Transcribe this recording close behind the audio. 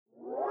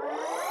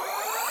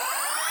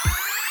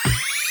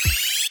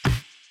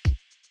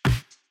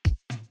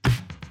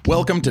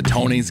Welcome to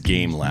Tony's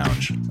Game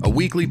Lounge, a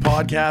weekly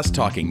podcast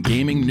talking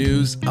gaming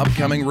news,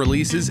 upcoming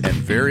releases, and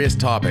various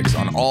topics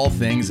on all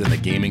things in the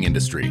gaming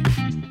industry.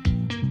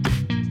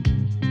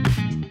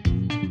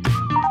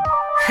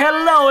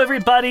 Hello,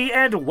 everybody,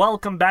 and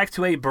welcome back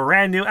to a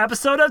brand new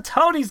episode of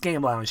Tony's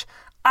Game Lounge.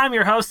 I'm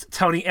your host,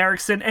 Tony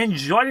Erickson, and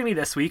joining me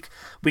this week,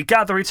 we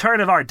got the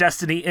return of our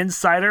Destiny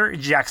insider,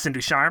 Jackson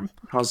Ducharme.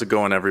 How's it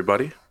going,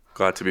 everybody?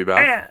 Glad to be back.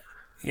 And,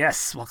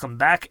 yes, welcome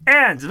back.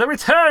 And the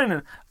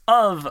return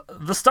of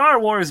the Star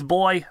Wars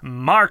boy,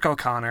 Mark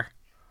O'Connor.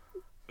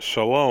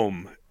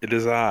 Shalom, it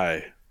is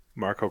I,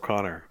 Mark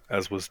O'Connor,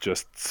 as was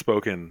just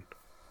spoken.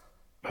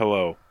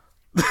 Hello.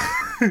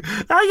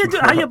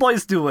 How you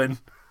boys doing?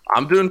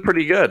 I'm doing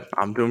pretty good.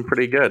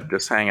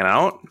 Just hanging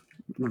out,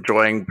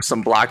 enjoying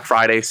some Black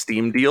Friday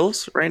Steam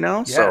deals right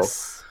now.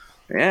 Yes.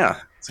 So,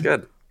 yeah, it's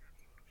good.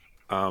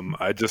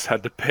 I just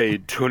had to pay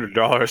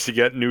 $200 to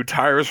get new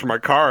tires for my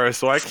car,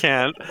 so I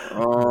can't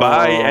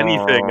buy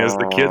anything, as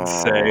the kids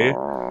say.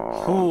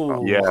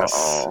 Ooh.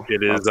 Yes,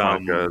 it is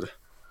not good.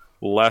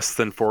 Less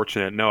than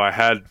fortunate. No, I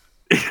had...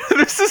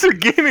 This is a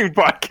gaming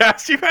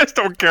podcast. You guys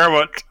don't care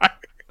about tires.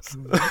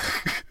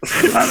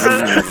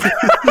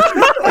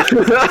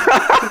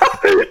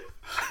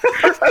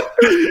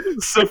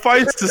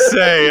 Suffice to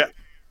say,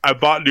 I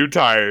bought new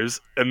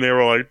tires, and they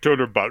were like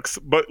 $200.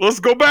 But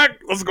let's go back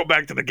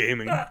to the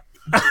gaming.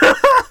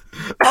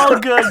 All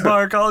good,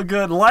 Mark, all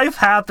good. Life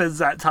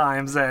happens at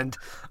times, and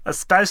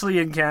especially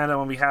in Canada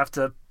when we have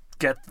to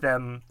get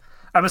them,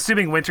 I'm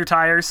assuming winter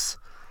tires.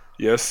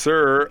 Yes,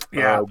 sir.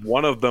 Yeah.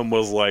 One of them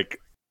was like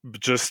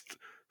just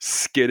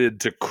skidded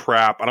to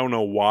crap. I don't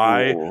know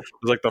why. It was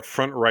like the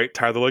front right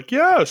tire. They're like,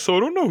 yeah, so I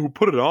don't know who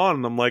put it on.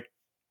 And I'm like,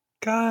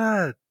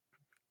 God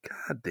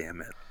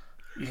damn it.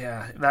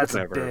 Yeah, that's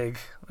Whatever.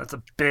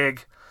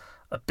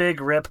 a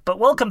big rip. But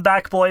welcome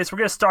back, boys. We're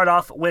going to start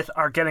off with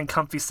our Getting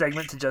Comfy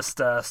segment to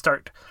just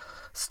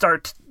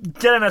start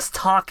getting us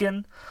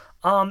talking.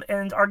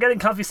 And our Getting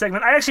Comfy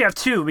segment, I actually have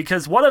two,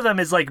 because one of them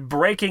is like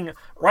breaking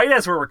right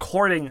as we're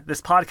recording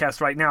this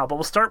podcast right now. But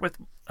we'll start with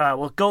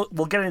we'll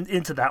get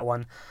into that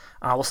one.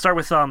 We'll start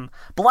with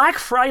Black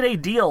Friday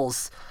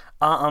deals.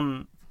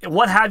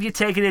 What have you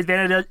taken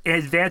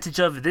advantage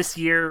of this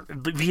year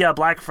via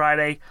Black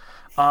Friday,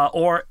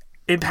 or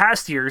in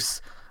past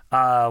years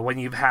when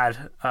you've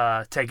had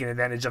taken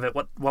advantage of it?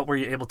 What were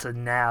you able to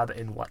nab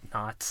and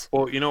whatnot?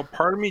 Well,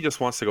 part of me just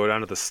wants to go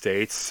down to the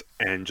States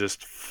and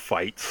just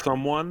fight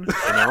someone,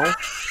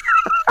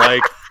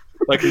 like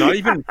not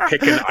even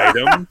pick an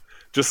item.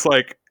 Just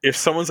like if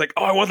someone's like,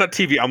 "Oh, I want that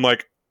TV," I'm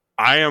like,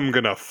 I am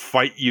gonna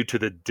fight you to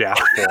the death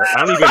for it.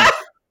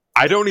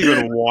 I don't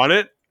even want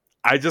it.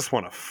 I just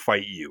want to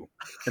fight you,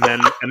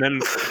 and then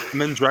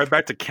drive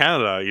back to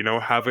Canada.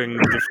 Having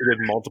defeated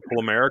multiple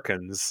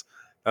Americans.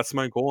 That's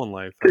my goal in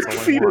life. That's all I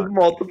Defeated want.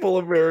 multiple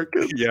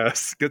Americans.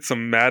 Yes, get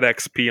some mad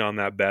XP on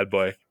that bad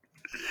boy.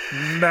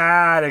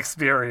 Mad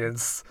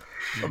experience.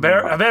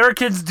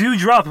 Americans do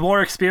drop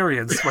more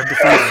experience when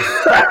defeated.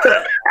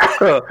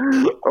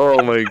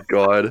 Oh my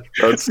god,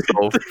 that's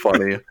so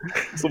funny.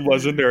 Some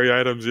legendary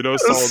items,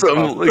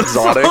 Some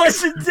exotic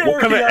Legendary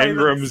What kind of items.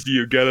 engrams do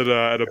you get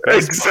at a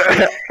Best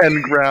Buy?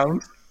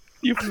 engrams.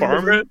 You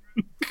farm it?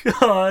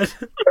 God.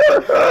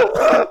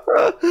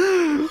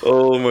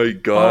 Oh my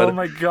god. Oh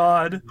my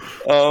god.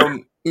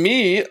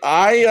 Me,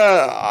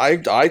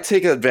 I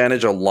take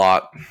advantage a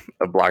lot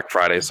of Black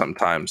Friday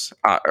sometimes.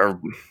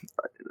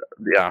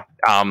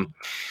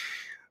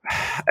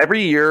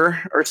 Every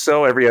year or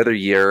so, every other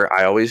year,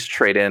 I always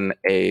trade in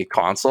a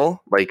console.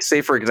 Like,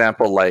 say for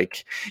example,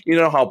 like,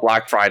 how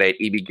Black Friday at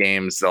EB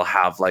Games, they'll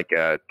have like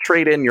a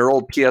trade in your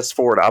old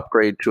PS4 to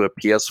upgrade to a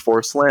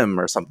PS4 Slim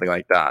or something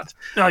like that.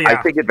 Oh yeah. I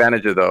take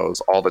advantage of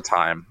those all the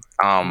time.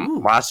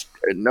 Not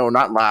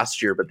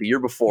last year, but the year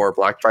before,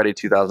 Black Friday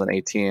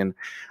 2018,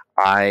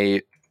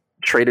 I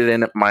traded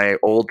in my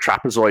old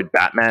Trapezoid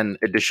Batman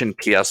Edition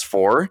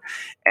PS4,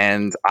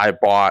 and I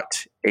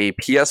bought a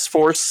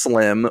PS4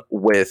 Slim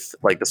with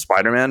like the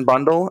Spider-Man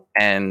bundle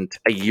and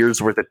a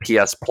year's worth of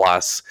PS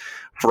Plus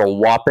for a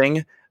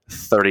whopping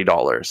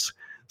 $30.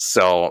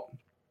 So,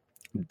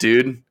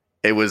 dude,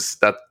 it was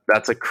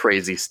that's a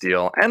crazy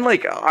steal. And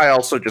like, I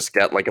also just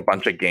get like a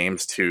bunch of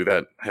games too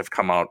that have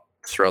come out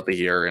throughout the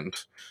year and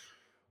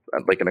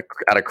like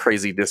at a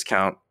crazy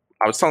discount.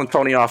 I was telling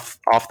Tony off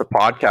the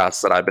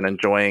podcast that I've been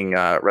enjoying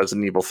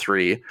Resident Evil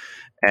 3,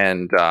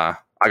 and I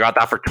got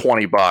that for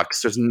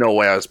 $20. There's no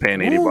way I was paying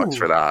 $80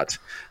 for that.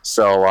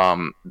 So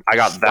I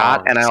got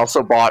that, and I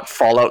also bought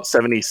Fallout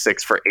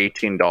 76 for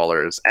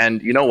 $18.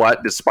 And you know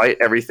what? Despite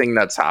everything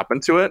that's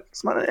happened to it,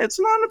 it's not in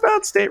a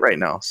bad state right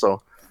now.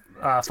 So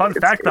Fun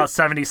fact about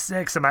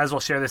 76, I might as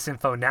well share this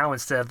info now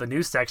instead of the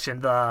news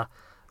section. The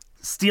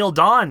Steel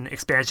Dawn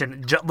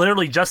expansion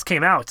literally just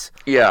came out.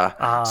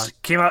 Yeah.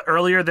 Came out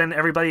earlier than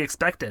everybody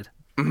expected.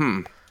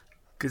 Mm-hmm.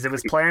 Because it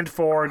was planned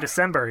for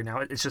December.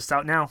 Now it's just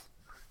out now.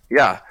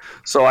 Yeah.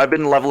 So I've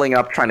been leveling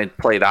up trying to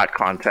play that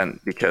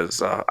content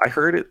because I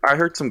heard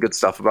some good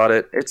stuff about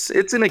it. It's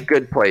in a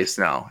good place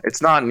now.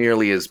 It's not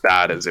nearly as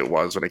bad as it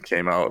was when it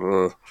came out.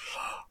 Ugh.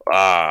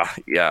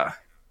 Yeah.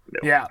 No.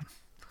 Yeah.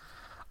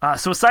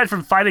 So aside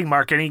from fighting,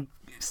 Mark, any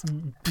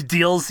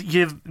deals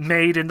you've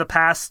made in the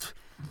past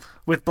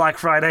with Black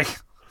Friday?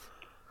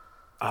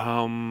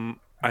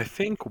 I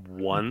think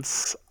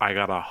once I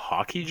got a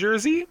hockey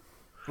jersey,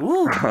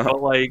 Ooh.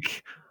 but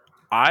like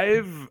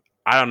I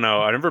don't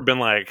know. I've never been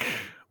like,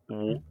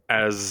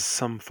 as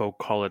some folk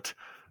call it,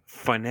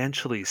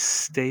 financially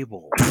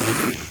stable.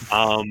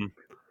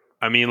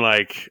 I mean,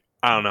 like,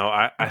 I don't know.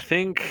 I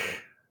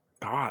think,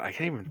 God, I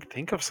can't even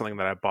think of something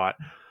that I bought.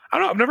 I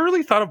don't know. I've never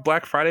really thought of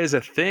Black Friday as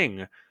a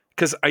thing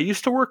because I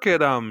used to work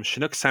at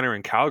Chinook Center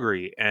in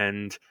Calgary,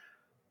 and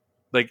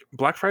like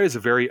Black Friday is a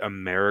very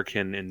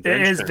American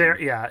invention. It is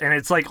very, yeah, and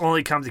it's like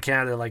only come to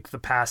Canada like the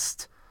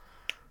past,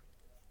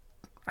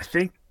 I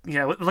think,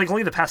 like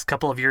only the past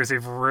couple of years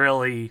they've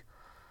really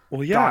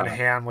gone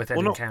ham with it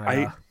in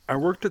Canada. I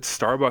worked at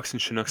Starbucks in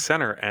Chinook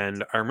Center,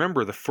 and I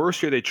remember the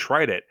first year they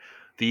tried it,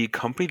 the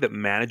company that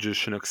manages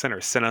Chinook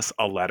Center sent us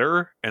a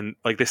letter, and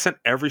like they sent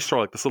every store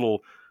like this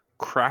little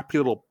crappy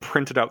little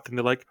printed out thing.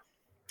 They're like,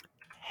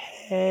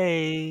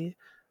 hey,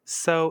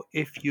 so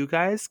if you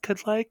guys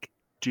could like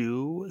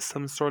do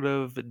some sort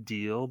of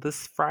deal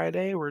this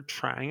Friday, we're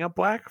trying a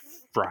Black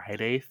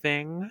Friday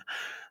thing,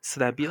 so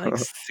that'd be like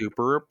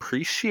super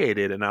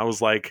appreciated. And I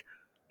was like,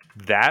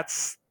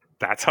 that's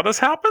how this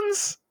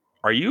happens?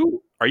 Are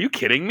you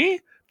kidding me?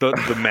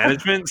 The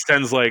management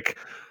sends like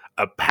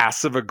a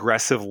passive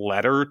aggressive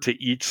letter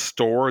to each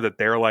store that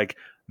they're like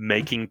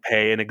making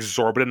pay an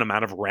exorbitant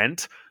amount of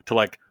rent to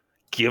like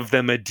give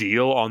them a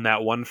deal on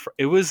that one.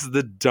 It was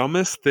the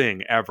dumbest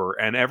thing ever.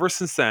 And ever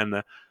since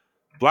then,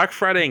 Black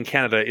Friday in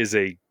Canada is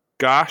a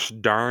gosh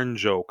darn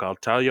joke. I'll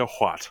tell you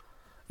what.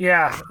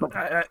 Yeah,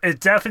 it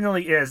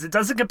definitely is. It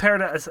doesn't compare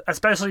to,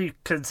 especially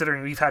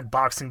considering we've had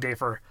Boxing Day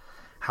for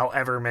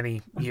however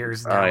many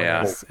years now. Oh,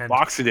 yeah. And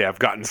Boxing Day, I've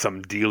gotten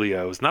some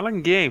dealios. Not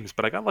on games,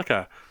 but I got like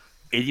a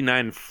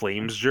 89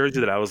 Flames jersey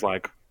that I was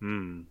like,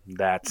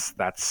 that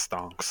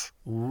stonks.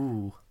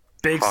 Ooh,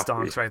 big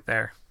stonks right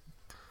there.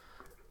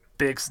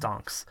 Big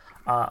stonks.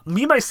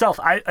 Me, myself,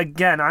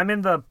 I'm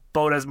in the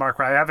boat as Mark,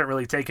 where I haven't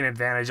really taken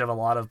advantage of a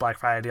lot of Black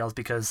Friday deals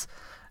because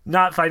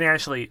not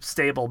financially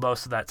stable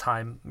most of that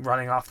time,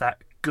 running off that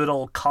good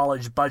old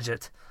college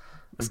budget,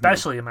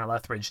 especially in my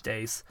Lethbridge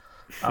days.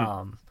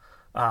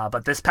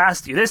 But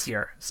this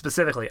year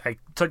specifically, I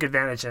took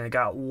advantage and I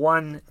got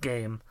one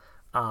game.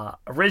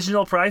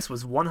 Original price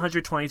was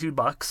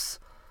 $122.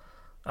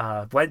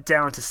 Went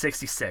down to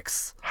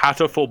 $66.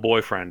 Hatoful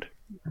boyfriend.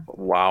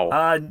 Wow.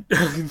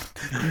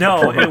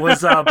 No, it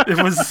was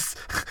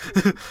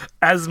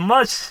as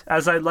much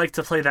as I'd like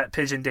to play that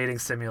pigeon dating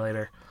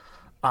simulator.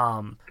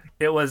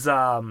 It was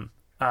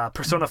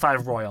Persona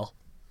 5 Royal.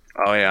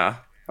 Oh yeah,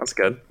 that's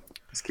good.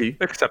 That's key.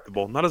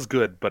 Acceptable. Not as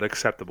good, but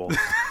acceptable.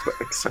 But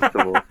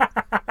acceptable.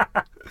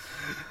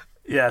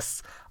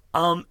 Yes.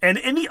 And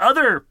any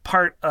other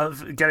part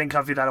of Getting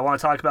Comfy that I want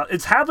to talk about,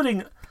 it's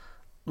happening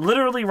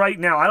literally right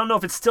now. I don't know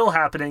if it's still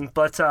happening,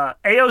 but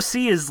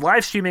AOC is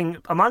live streaming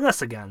Among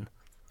Us again.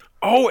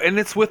 Oh, and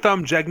it's with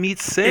Jagmeet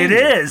Singh. It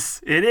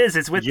is.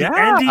 It's with the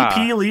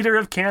NDP leader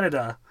of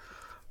Canada.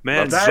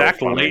 Man,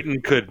 Zach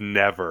Layton could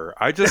never.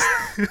 I just,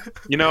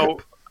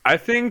 I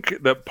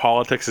think that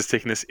politics is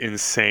taking this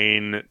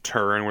insane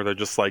turn where they're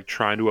just like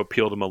trying to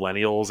appeal to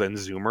millennials and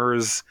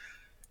Zoomers,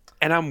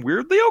 and I'm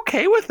weirdly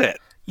okay with it.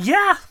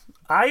 Yeah,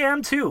 I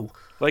am too.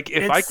 Like,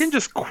 if I can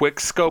just quick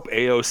scope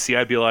AOC,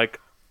 I'd be like,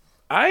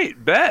 I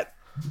bet.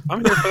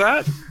 I'm here for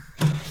that.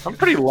 I'm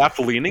pretty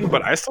left-leaning,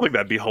 but I still think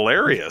that'd be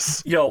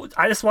hilarious. Yo,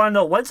 I just want to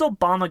know, when's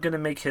Obama going to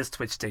make his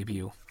Twitch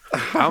debut?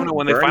 I don't know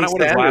when they find out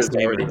what his last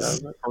name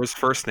is. Or his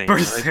first name.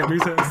 Bernie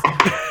Sanders is.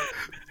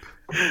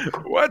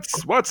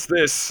 What's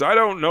this? I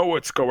don't know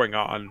what's going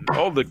on.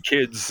 All the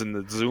kids and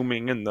the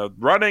zooming and the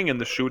running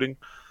and the shooting.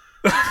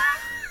 I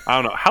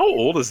don't know. How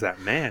old is that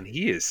man?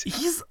 He's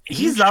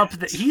up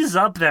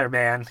there,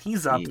 man.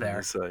 He's up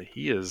there.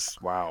 He is.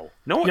 Wow.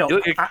 No,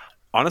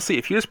 honestly,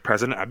 if he was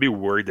president, I'd be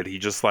worried that he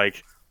just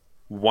like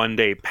one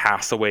day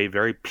passed away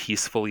very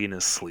peacefully in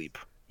his sleep.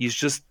 He's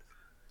just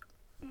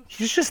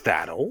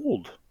that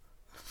old.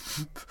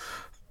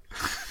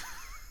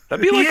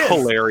 That'd be like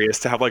hilarious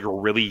to have like a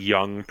really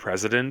young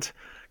president,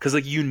 because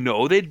like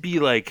they'd be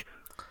like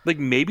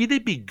maybe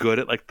they'd be good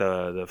at like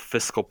the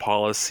fiscal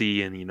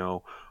policy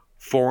and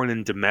foreign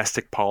and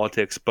domestic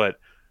politics, but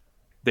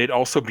they'd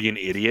also be an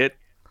idiot.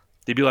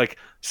 They'd be like,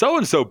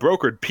 so-and-so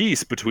brokered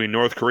peace between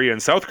North Korea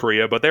and South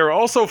Korea, but they were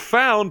also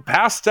found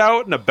passed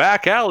out in a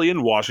back alley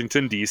in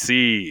Washington,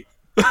 D.C.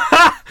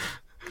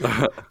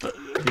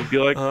 You'd be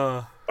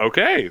like,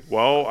 okay,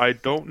 well, I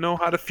don't know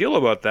how to feel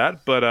about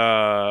that, but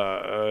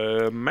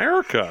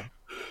America.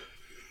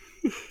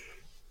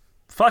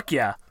 Fuck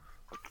yeah.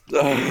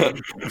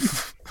 That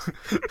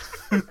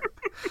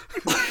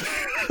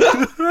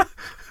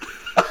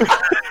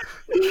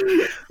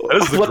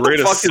is the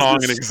greatest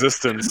song in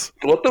existence.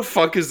 What the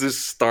fuck is this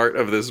start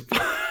of this?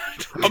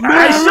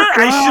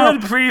 I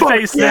should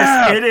preface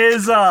this. It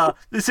is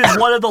this is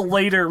one of the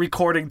later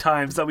recording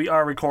times that we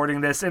are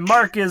recording this, and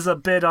Mark is a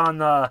bit on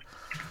the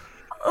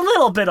a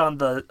little bit on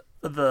the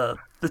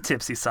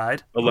tipsy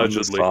side.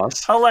 Allegedly.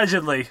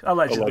 Allegedly.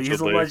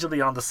 He's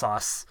allegedly on the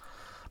sauce.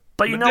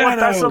 But you know what?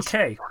 That's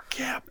okay.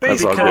 Yeah,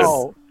 That's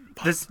all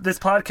because this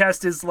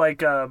podcast is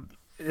like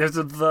there's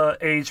the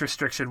age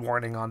restriction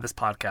warning on this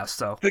podcast.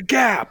 So The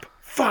Gap.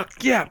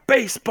 Fuck yeah,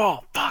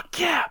 baseball. Fuck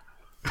yeah.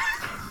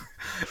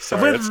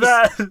 Sorry, with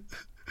that,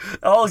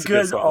 all it's a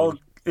good good. song.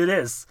 It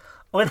is.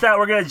 With that,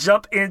 we're going to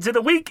jump into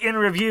the week in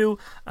review,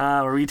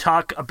 where we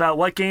talk about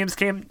what games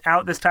came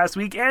out this past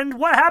week and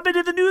what happened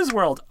in the news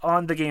world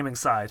on the gaming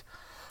side.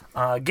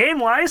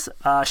 Game-wise,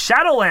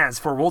 Shadowlands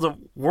for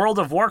World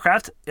of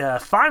Warcraft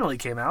finally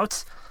came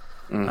out.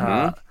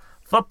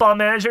 Football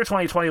Manager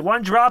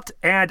 2021 dropped,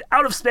 and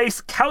Out of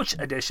Space Couch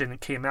Edition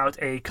came out,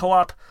 a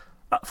co-op,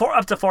 for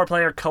up to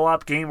 4-player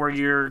co-op game where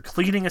you're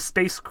cleaning a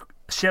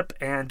spaceship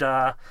and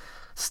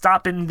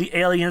stopping the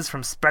aliens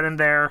from spreading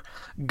their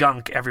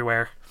gunk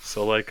everywhere.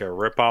 So like a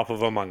ripoff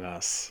of Among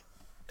Us.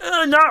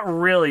 Not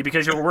really,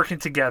 because you're working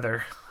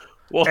together.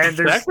 Well, And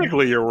there's-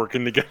 technically you're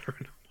working together.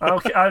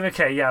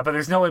 Okay, yeah, but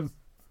there's no...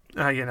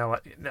 you know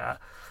what?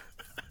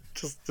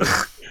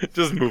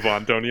 Just move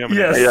on, Tony.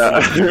 Yes.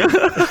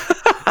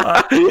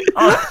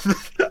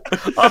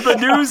 On the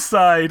news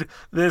side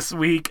this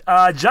week,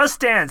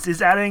 Just Dance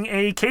is adding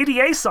a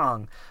KDA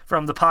song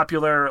from the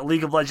popular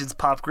League of Legends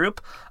pop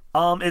group.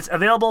 It's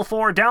available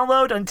for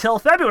download until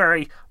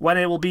February, when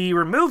it will be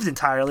removed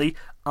entirely,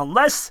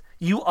 unless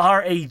you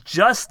are a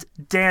Just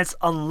Dance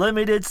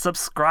Unlimited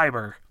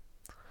subscriber.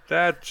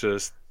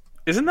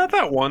 Isn't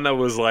that one that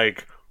was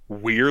like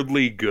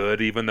weirdly good,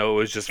 even though it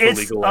was just for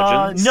League of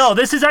Legends? No,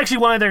 this is actually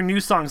one of their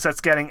new songs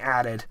that's getting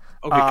added.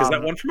 Okay, because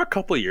that one from a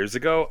couple of years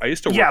ago, I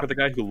used to work with a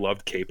guy who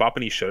loved K-pop,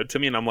 and he showed it to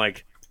me, and I'm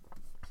like,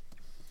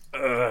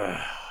 ugh,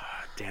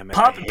 damn it.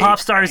 Pop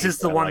Stars is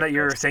the one that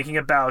you're thinking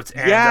about.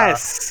 And,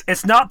 Yes!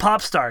 it's not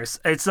Pop Stars.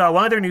 It's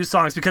one of their new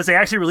songs, because they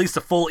actually released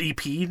a full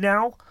EP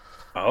now.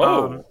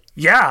 Oh.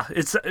 Yeah,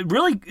 it's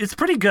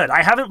pretty good.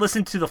 I haven't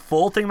listened to the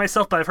full thing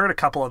myself, but I've heard a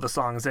couple of the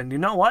songs, and you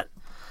know what?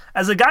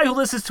 As a guy who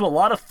listens to a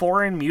lot of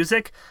foreign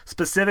music,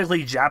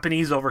 specifically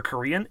Japanese over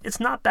Korean, it's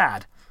not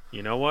bad.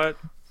 You know what,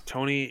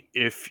 Tony?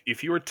 If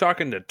you were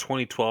talking to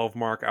 2012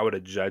 Mark, I would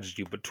have judged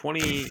you. But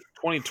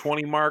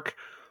 2020 Mark,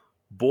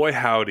 boy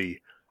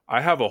howdy, I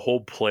have a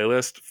whole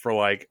playlist for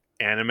like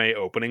anime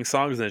opening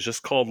songs, and it's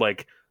just called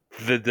like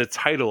the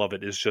title of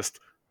it is just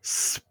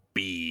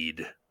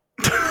Speed.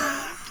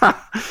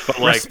 But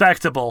like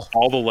Respectable.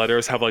 all the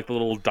letters have like the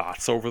little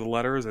dots over the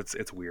letters.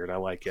 It's weird. I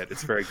like it.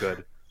 It's very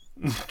good.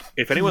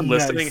 If anyone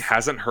listening Nice.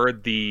 hasn't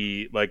heard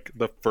the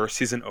first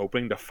season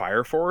opening to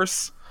Fire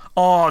Force,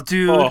 Oh,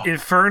 dude,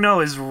 Inferno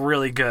is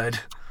really good.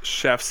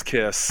 chef's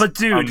kiss. But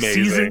dude,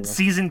 amazing.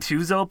 season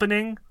 2's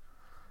opening,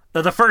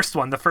 the first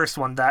one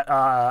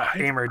that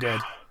Aimer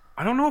did.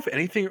 I don't know if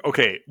anything.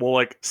 Okay, well,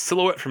 like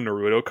Silhouette from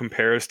Naruto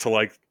compares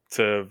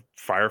to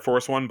Fire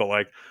Force one, but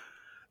like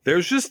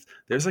there's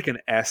like an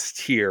S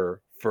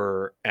tier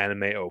for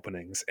anime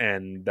openings,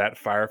 and that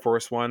Fire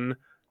Force one,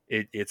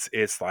 it's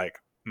like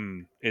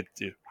it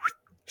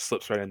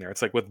slips right in there.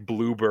 It's like with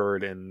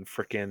Bluebird and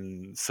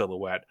frickin'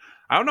 Silhouette.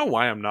 I don't know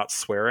why I'm not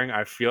swearing.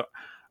 I feel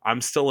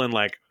I'm still in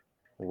like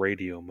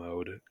radio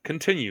mode.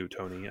 Continue,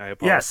 Tony. I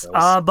apologize.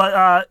 Yes,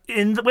 but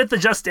with the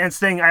Just Dance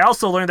thing, I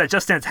also learned that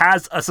Just Dance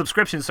has a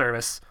subscription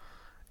service,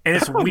 and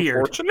it's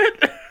weird.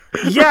 Unfortunate.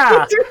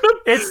 Yeah,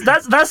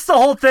 that's the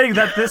whole thing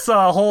that this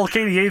whole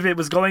KDA bit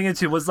was going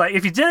into, was like,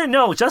 if you didn't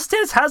know, Just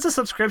Dance has a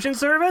subscription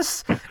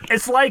service.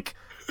 It's like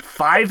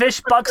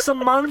 $5-ish a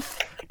month,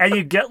 and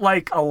you get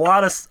like a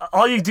lot of.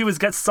 All you do is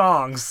get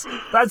songs.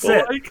 That's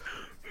it. Like,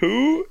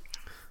 who?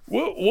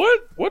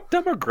 What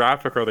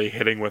demographic are they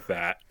hitting with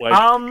that? Like,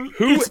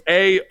 who it's-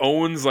 A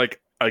owns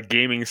like a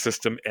gaming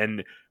system,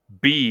 and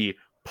B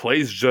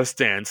plays Just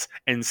Dance,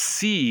 and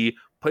C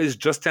plays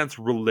Just Dance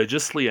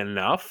religiously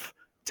enough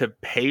to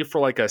pay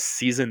for like a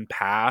season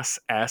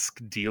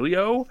pass-esque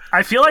dealio?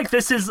 I feel like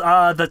this is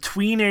the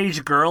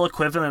tween-age girl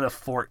equivalent of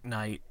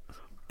Fortnite.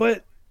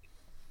 But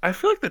I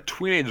feel like the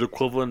teenage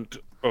equivalent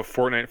of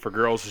Fortnite for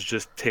girls is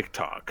just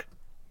TikTok.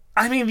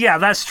 I mean, yeah,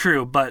 that's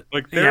true, but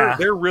Like yeah.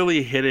 they're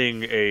really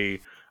hitting a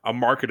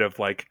market of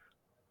like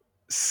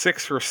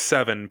 6 or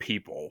 7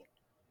 people.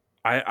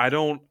 I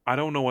don't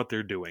know what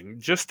they're doing.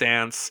 Just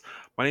Dance.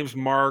 My name's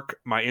Mark.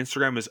 My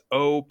Instagram is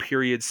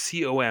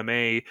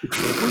O.COMA.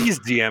 Please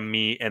DM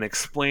me and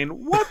explain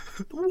what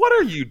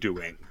are you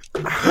doing?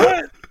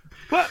 What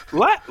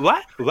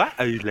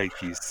are you like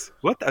this?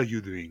 What are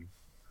you doing?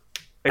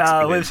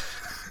 Explain.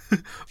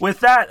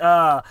 With that,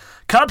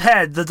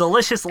 Cuphead, the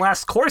Delicious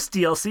Last Course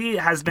DLC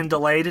has been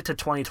delayed to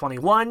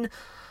 2021.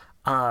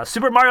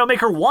 Super Mario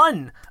Maker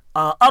 1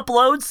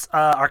 uploads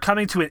are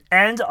coming to an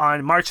end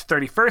on March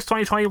 31st,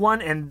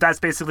 2021, and that's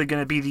basically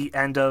going to be the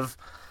end of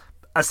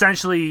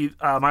essentially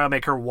Mario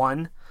Maker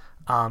 1.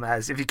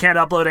 As if you can't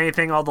upload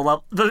anything, all the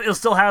level it'll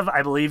still have,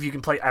 I believe, you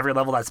can play every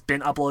level that's been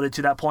uploaded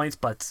to that point,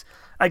 but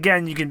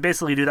again, you can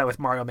basically do that with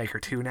Mario Maker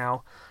 2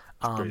 now.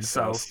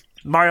 So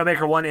Mario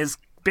Maker 1 is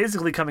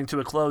basically coming to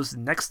a close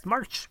next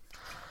March.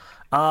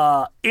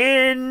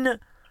 In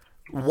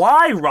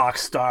Why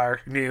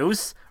Rockstar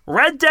news?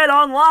 Red Dead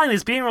Online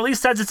is being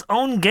released as its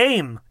own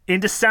game in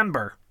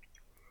December.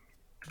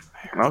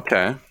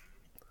 Okay.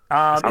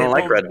 I don't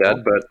like Red Dead,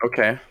 but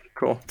okay,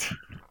 cool.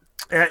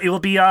 It will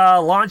be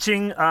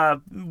launching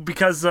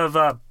because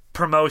of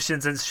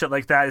promotions and shit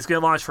like that. It's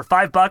going to launch for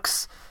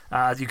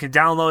 $5. You can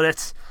download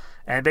it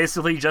and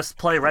basically just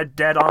play Red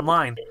Dead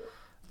Online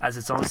as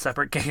its own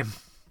separate game.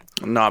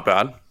 Not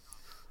bad.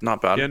 Not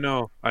bad. Yeah,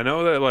 no, I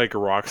know that like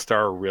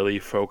Rockstar really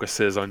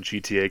focuses on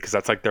GTA because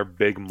that's like their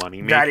big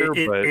money That maker.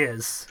 it but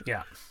is,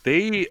 yeah.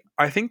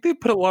 I think they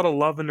put a lot of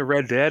love into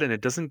Red Dead, and it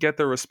doesn't get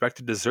the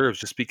respect it deserves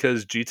just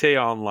because GTA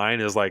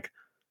Online is like,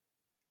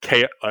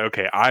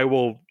 okay,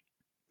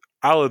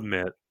 I'll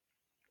admit,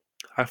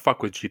 I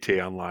fuck with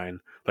GTA Online.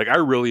 Like, I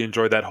really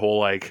enjoyed that whole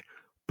like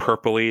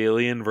purple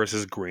alien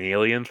versus green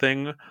alien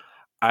thing.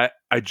 I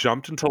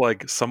jumped into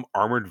like some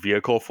armored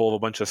vehicle full of a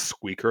bunch of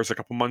squeakers a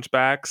couple months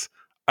back,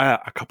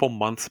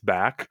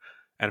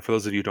 and for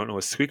those of you who don't know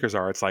what squeakers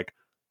are, it's like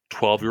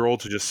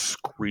 12-year-olds who just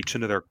screech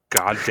into their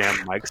goddamn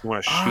mics and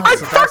want to shoot them. I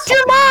fucked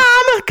your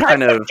mom!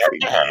 Kind of. And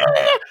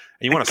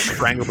you want to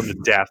strangle them to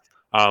death.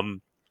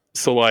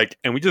 So like,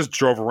 and we just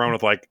drove around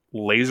with like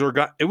laser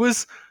gun. It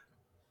was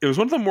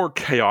one of the more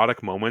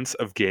chaotic moments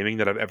of gaming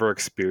that I've ever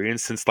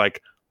experienced since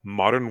like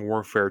Modern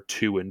Warfare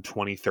 2 in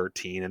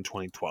 2013 and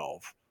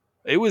 2012.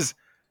 It was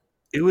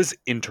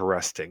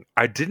interesting.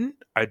 I didn't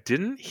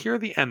hear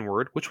the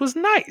N-word, which was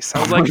nice. I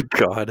was like,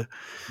 God,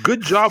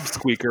 good job,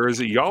 squeakers.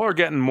 Y'all are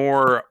getting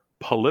more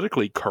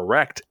politically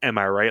correct. Am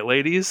I right,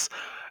 ladies?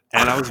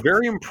 And I was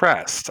very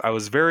impressed.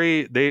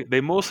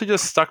 They mostly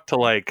just stuck to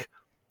like,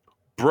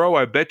 bro,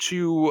 I bet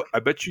you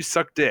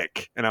suck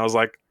dick. And I was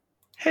like,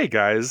 hey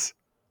guys,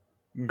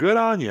 good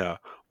on ya.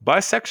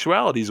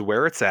 Bisexuality's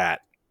where it's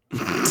at.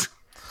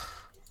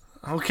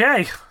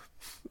 Okay.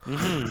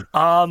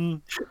 Mm-hmm.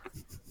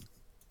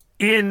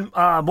 In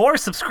more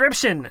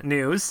subscription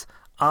news,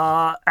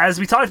 as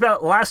we talked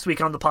about last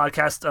week on the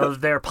podcast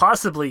of their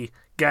possibly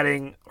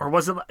getting, or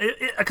was it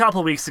a couple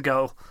of weeks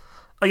ago?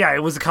 Oh, yeah,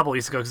 it was a couple of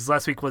weeks ago because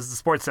last week was the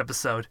sports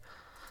episode.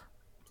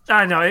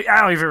 I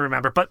don't even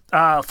remember. But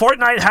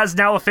Fortnite has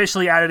now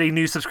officially added a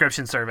new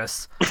subscription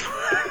service.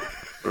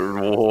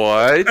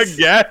 What?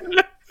 Again?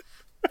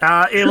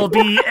 It will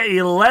be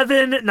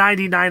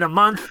 $11.99 a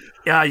month.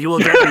 You will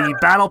get the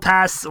Battle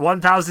Pass,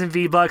 1,000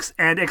 V-Bucks,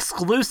 and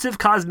exclusive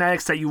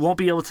cosmetics that you won't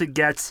be able to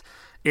get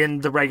in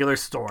the regular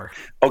store.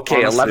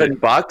 Okay, Honestly,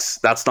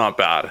 $11? That's not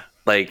bad.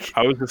 Like,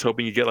 I was just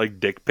hoping you get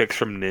like dick pics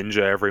from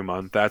Ninja every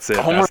month. That's it.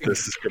 Oh That's my the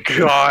subscription.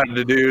 God,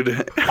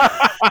 dude.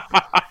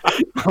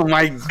 Oh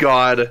my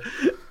God.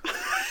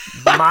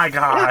 My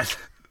God.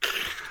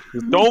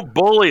 Don't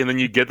bully, and then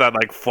you get that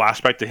like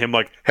flashback to him,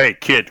 like, "Hey,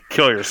 kid,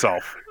 kill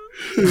yourself."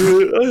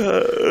 You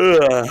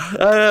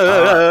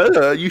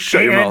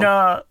shut your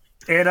mouth.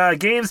 In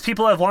games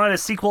people have wanted a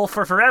sequel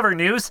for forever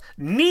news,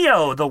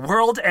 Neo, The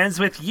World Ends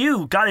With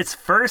You, got its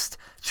first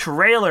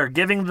trailer,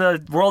 giving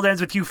the World Ends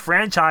With You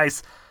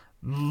franchise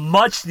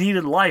much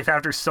needed life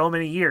after so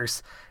many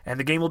years. And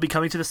the game will be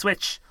coming to the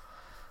Switch.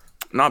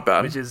 Not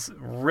bad. Which is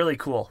really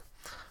cool.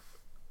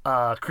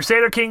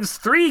 Crusader Kings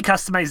 3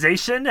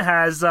 customization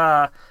has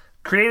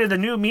created a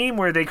new meme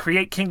where they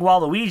create King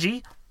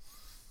Waluigi.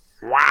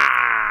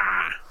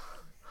 Wow.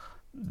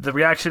 The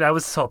reaction I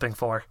was hoping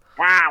for.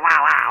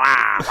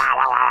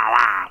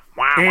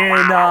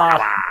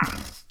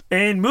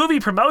 In movie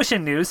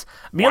promotion news,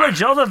 Mila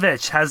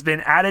Jovovich has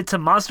been added to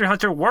Monster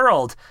Hunter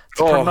World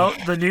to promote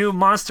the new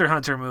Monster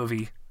Hunter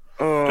movie.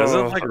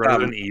 Doesn't like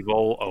Resident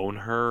Evil own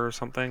her or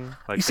something?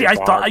 Like, you see,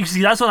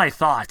 that's what I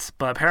thought,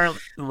 but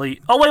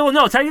apparently,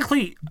 no,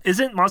 technically,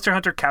 isn't Monster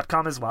Hunter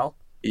Capcom as well?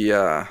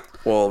 Yeah.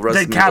 Well,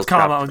 Resident Evil's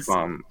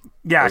Capcom.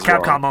 Yeah,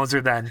 Capcom well. owns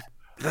her then.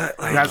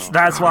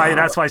 That's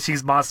why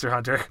she's Monster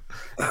Hunter.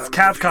 It's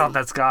Capcom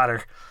that's got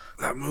her.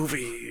 That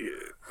movie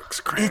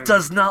looks crazy. It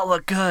does not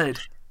look good.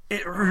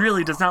 It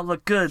really does not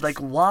look good. Like,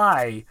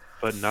 why?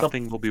 But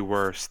nothing will be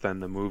worse than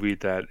the movie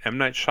that M.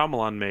 Night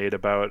Shyamalan made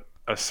about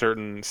a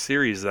certain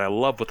series that I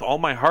love with all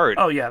my heart.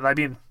 Oh yeah, I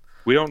mean,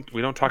 we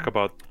don't talk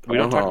about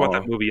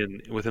that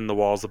movie within the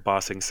walls of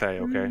Ba Sing Se.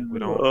 Okay, we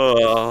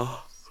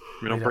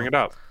don't bring it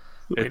up.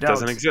 It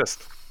doesn't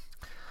exist.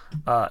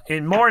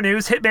 In more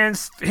news, Hitman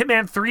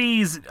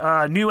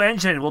 3's new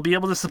engine will be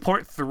able to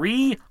support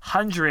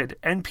 300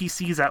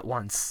 NPCs at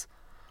once,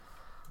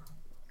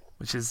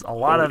 which is a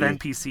lot of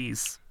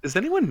NPCs. Does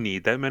anyone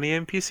need that many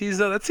NPCs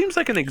though? That seems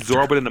like an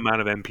exorbitant amount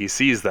of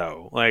NPCs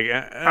though. Like,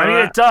 I mean,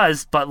 it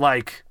does, but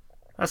like,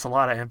 that's a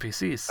lot of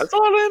NPCs. That's a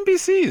lot of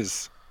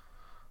NPCs.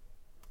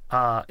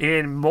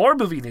 In more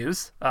movie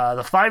news,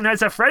 the Five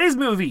Nights at Freddy's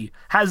movie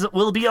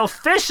will be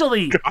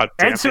officially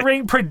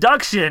entering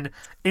production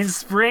in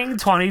spring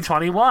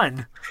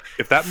 2021.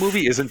 If that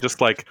movie isn't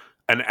just like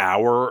an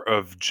hour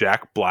of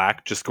Jack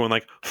Black just going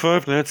like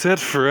Five Nights at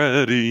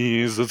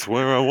Freddy's, that's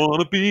where I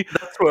want to be.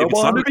 That's where if I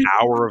want to be. An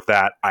hour of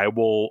that, I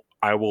will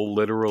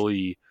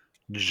literally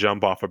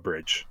jump off a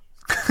bridge.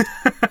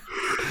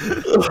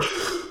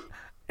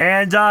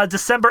 And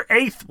December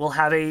 8th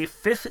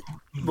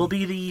will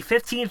be the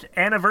 15th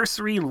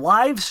anniversary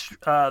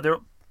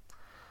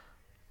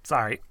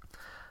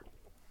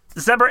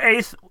December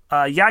 8th,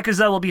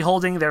 Yakuza will be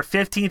holding their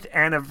 15th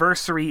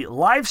anniversary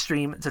live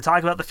stream to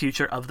talk about the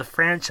future of the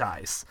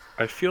franchise.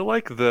 I feel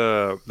like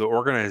the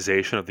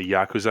organization of the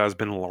Yakuza has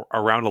been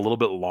around a little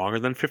bit longer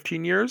than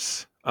 15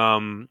 years.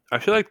 I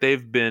feel like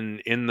they've been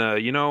in the,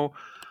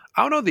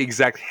 I don't know the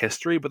exact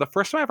history, but the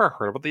first time I ever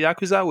heard about the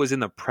Yakuza was in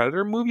the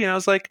Predator movie, and I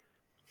was like,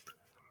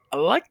 I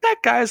like that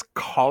guy's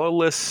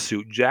collarless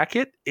suit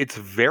jacket. It's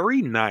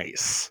very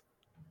nice.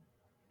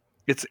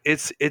 It's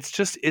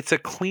a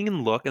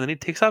clean look, and then he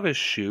takes off his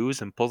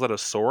shoes and pulls out a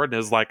sword and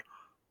is like,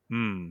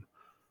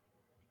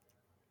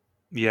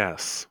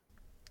 yes.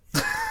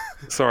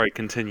 Sorry,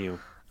 continue.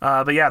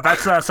 But yeah,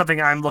 that's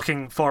something I'm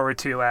looking forward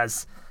to,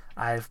 as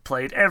I've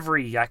played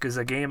every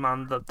Yakuza game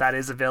that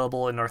is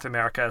available in North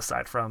America,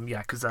 aside from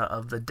Yakuza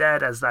of the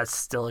Dead, as that's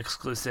still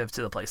exclusive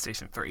to the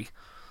PlayStation 3.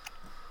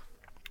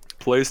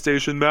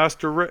 PlayStation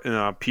Master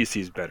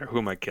PC's better. Who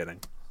am I kidding?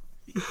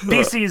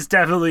 PC is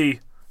definitely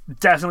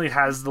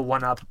has the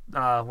one up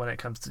when it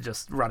comes to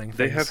just running things.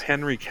 They have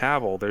Henry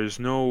Cavill. There's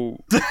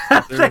no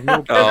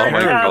Oh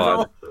my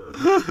god.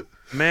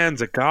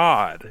 Man's a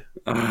god.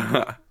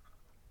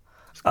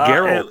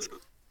 Geralt.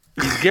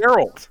 He's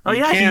Geralt. Oh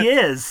yeah, he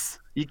is.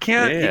 You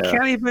can't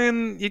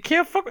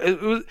fuck.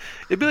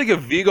 It'd be like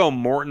if Viggo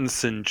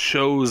Mortensen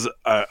chose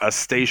a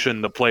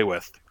station to play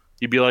with.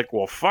 You'd be like,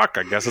 well, fuck,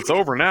 I guess it's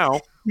over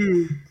now.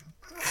 With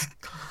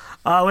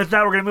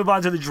that, we're going to move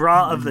on to the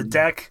draw of the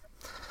deck,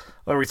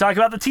 where we talk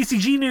about the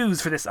TCG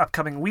news for this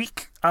upcoming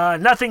week.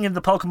 Nothing in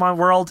the Pokemon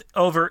world.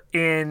 Over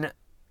in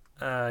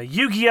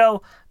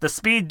Yu-Gi-Oh! The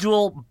Speed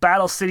Duel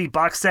Battle City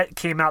box set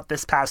came out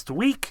this past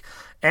week.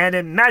 And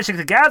in Magic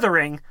the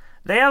Gathering,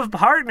 they have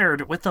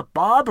partnered with the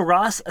Bob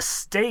Ross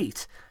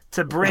Estate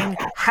to bring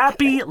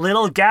happy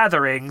little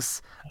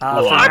gatherings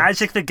for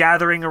Magic the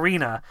Gathering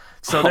Arena.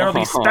 So there will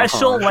be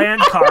special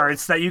land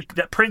cards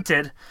that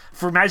printed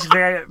for Magic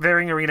the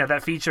Gathering Arena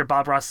that feature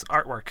Bob Ross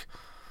artwork.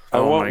 I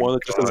want one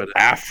that just has an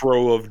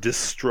afro of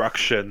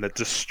destruction that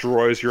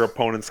destroys your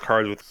opponent's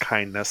cards with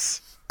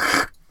kindness.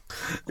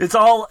 It's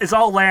all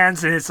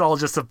lands, and it's all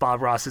just of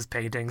Bob Ross's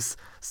paintings.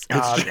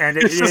 And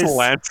it's just a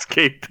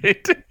landscape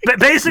painting. But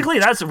basically,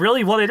 that's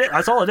really what it is.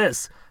 That's all it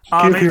is.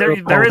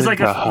 There is like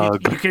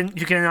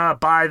you can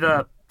buy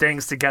the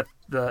things to get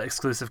the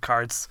exclusive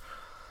cards.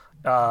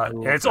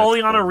 And it's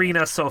only on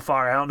Arena so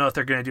far. I don't know if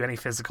they're going to do any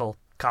physical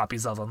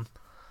copies of them.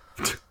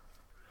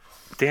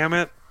 Damn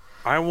it!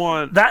 I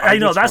want that. I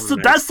know that's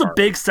the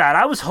big stat.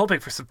 I was hoping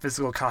for some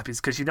physical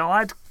copies because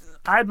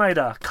I might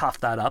cough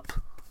that up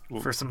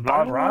for some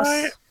Bob Ross.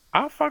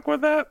 I'll fuck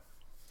with that.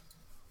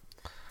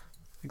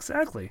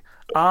 Exactly.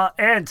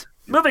 And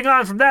moving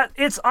on from that,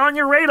 it's on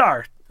your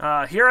radar.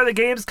 Here are the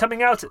games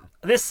coming out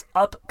this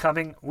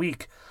upcoming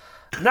week.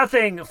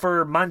 Nothing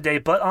for Monday,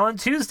 but on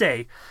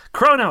Tuesday,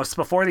 Chronos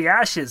Before the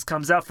Ashes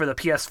comes out for the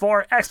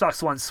PS4,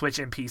 Xbox One, Switch,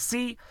 and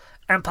PC.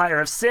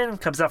 Empire of Sin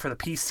comes out for the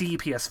PC,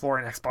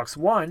 PS4, and Xbox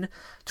One.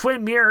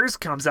 Twin Mirrors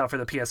comes out for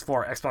the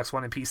PS4, Xbox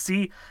One, and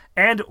PC.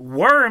 And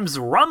Worms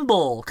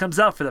Rumble comes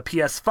out for the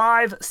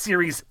PS5,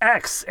 Series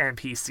X, and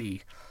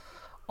PC.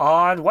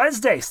 On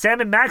Wednesday,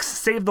 Sam & Max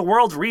Save the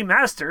World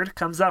Remastered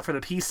comes out for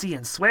the PC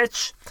and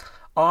Switch.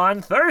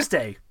 On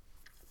Thursday,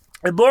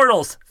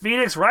 Immortals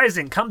Phoenix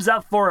Rising comes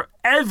out for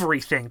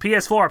everything.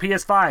 PS4,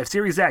 PS5,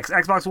 Series X,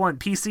 Xbox One,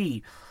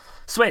 PC,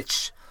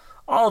 Switch,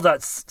 all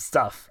that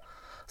stuff.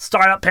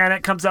 Startup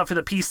Panic comes out for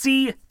the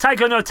PC.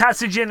 Taiko no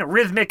Tatsujin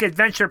Rhythmic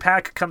Adventure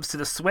Pack comes to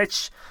the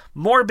Switch.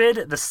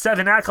 Morbid, The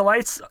Seven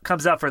Acolytes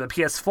comes out for the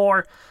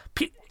PS4,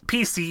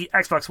 PC,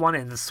 Xbox One,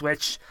 and the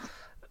Switch.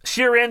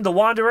 Shirin the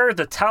Wanderer,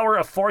 The Tower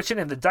of Fortune,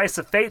 and the Dice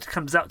of Fate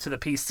comes out to the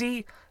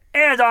PC.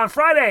 And on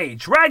Friday,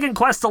 Dragon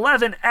Quest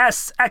XI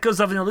S Echoes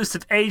of an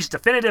Elusive Age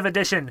Definitive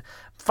Edition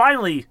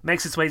finally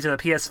makes its way to the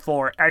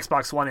PS4,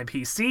 Xbox One, and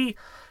PC.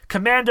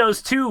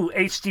 Commandos 2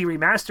 HD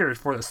Remastered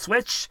for the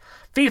Switch.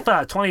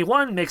 FIFA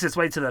 21 makes its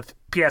way to the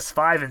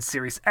PS5 and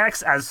Series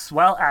X, as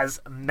well as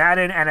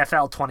Madden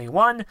NFL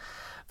 21.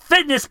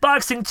 Fitness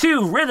Boxing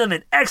 2 Rhythm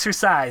and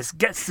Exercise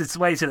gets its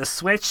way to the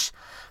Switch.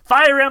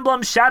 Fire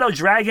Emblem Shadow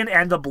Dragon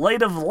and the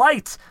Blade of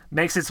Light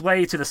makes its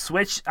way to the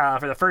Switch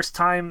for the first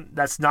time.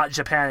 That's not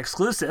Japan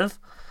exclusive.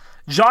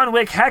 John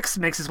Wick Hex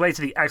makes its way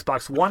to the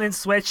Xbox One and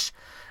Switch.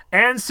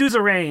 And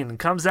Suzerain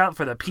comes out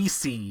for the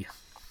PC.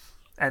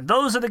 And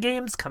those are the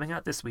games coming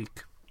out this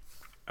week.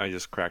 I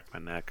just cracked my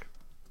neck.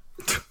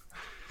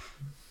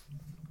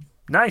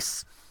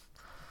 Nice.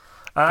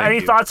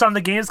 Any thoughts on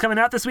the games coming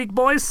out this week,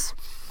 boys?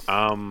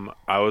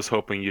 I was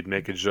hoping you'd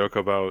make a joke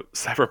about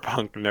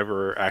Cyberpunk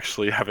never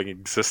actually having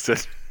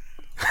existed.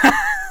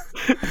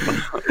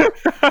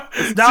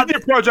 CD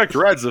Projekt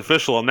Red's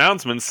official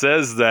announcement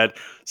says that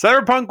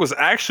Cyberpunk was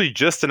actually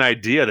just an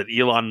idea that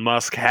Elon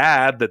Musk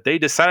had that they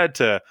decided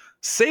to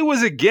say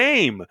was a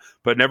game,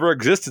 but never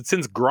existed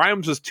since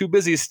Grimes was too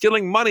busy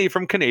stealing money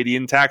from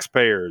Canadian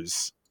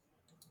taxpayers.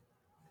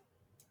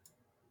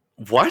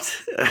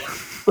 What?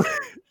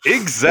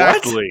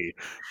 Exactly.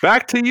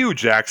 Back to you,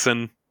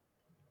 Jackson.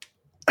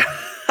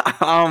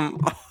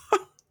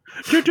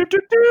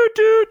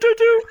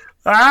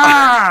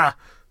 Ah!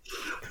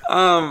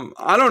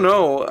 I don't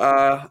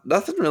know.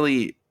 Nothing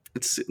really.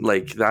 It's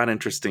like that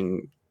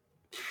interesting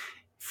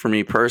for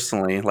me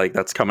personally. Like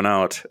that's coming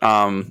out.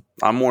 I'm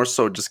more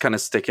so just kind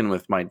of sticking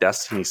with my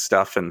Destiny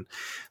stuff and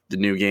the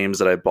new games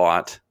that I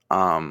bought.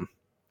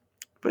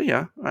 But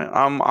yeah,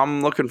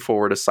 I'm looking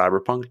forward to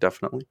Cyberpunk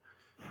definitely.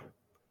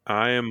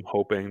 I am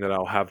hoping that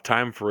I'll have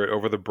time for it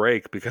over the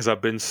break because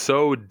I've been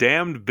so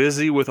damned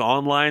busy with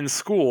online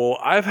school.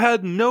 I've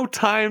had no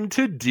time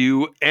to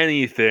do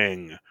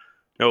anything.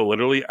 No,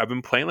 literally, I've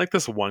been playing like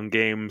this one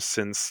game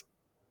since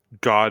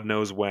God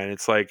knows when.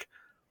 It's like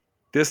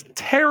this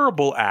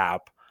terrible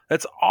app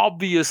that's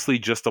obviously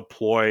just a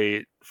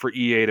ploy for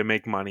EA to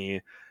make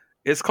money.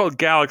 It's called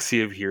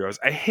Galaxy of Heroes.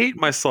 I hate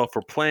myself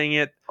for playing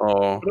it.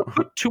 Oh, But I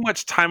put too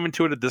much time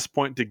into it at this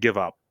point to give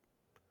up.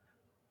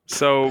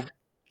 So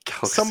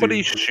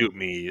somebody shoot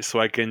me so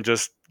I can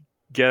just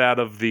get out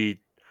of the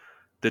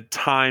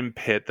time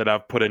pit that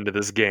I've put into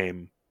this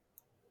game.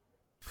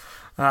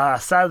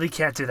 Sadly,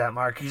 can't do that,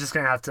 Mark. You're just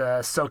going to have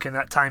to soak in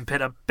that time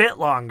pit a bit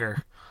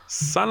longer.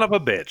 Son of a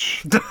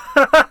bitch.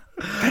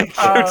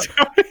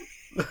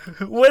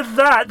 With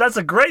that, that's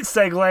a great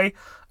segue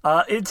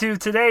into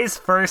today's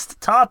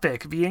first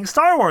topic, being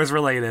Star Wars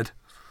related.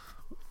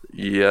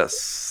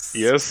 Yes.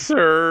 Yes,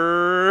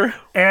 sir.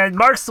 And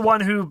Mark's the one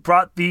who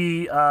brought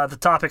the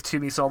topic to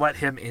me, so I'll let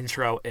him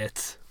intro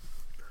it.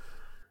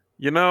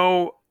 You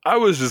know, I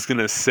was just going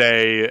to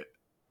say,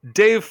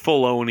 Dave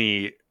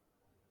Filoni...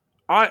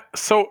 Okay,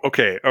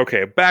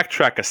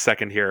 backtrack a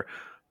second here.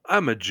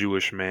 I'm a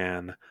Jewish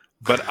man,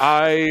 but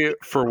I,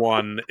 for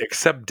one,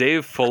 accept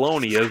Dave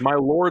Filoni as my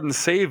Lord and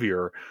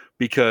Savior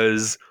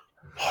because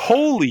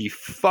holy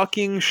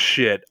fucking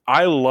shit,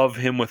 I love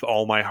him with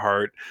all my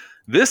heart.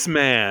 This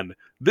man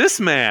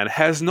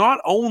has not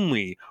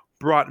only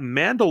brought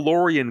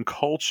Mandalorian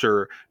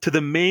culture to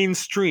the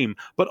mainstream,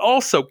 but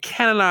also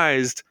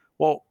canonized,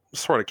 well,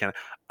 sort of canon,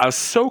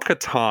 Ahsoka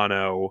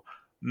Tano,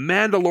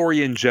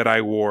 Mandalorian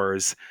Jedi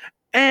Wars,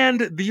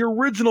 and the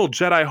original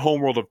Jedi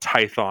Homeworld of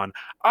Tython.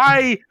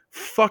 I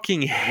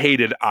fucking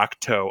hated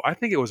Octo. I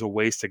think it was a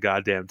waste of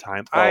goddamn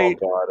time.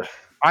 God.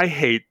 I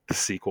hate the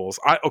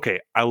sequels. I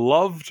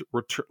loved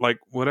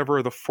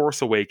The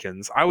Force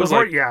Awakens.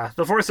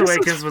 The Force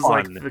Awakens was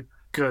like the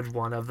good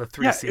one of the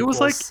three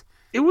sequels.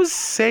 It was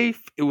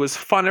safe. It was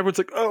fun. Everyone's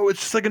like, oh, it's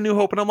just like A New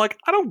Hope. And I'm like,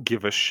 I don't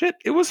give a shit.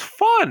 It was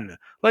fun.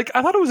 Like,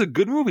 I thought it was a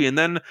good movie. And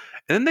then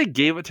they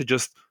gave it to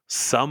just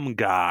some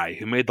guy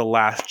who made The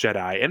Last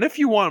Jedi. And if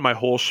you want my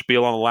whole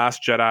spiel on The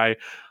Last Jedi,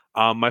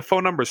 my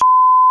phone number is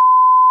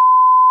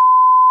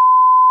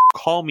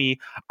call me.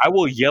 I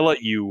will yell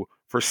at you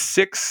for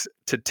 6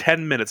 to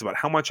 10 minutes about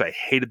how much I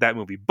hated that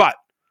movie. But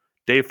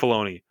Dave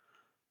Filoni,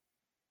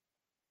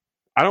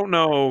 I don't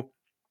know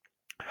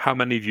how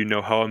many of you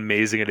know how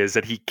amazing it is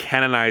that he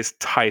canonized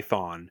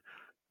Tython.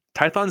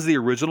 Tython's the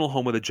original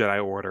home of the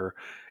Jedi Order.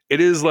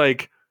 It is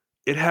like,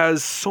 it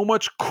has so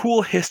much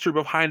cool history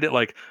behind it,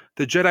 like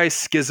the Jedi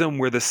Schism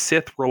where the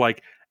Sith were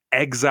like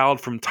exiled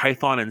from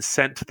Tython and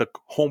sent to the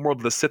homeworld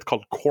of the Sith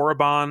called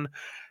Korriban.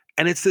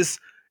 And it's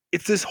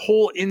this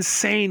whole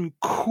insane,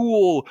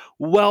 cool,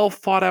 well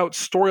thought out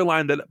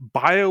storyline that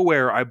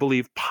BioWare, I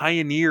believe,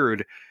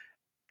 pioneered.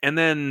 And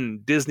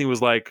then Disney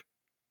was like,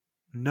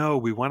 no,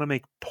 we want to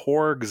make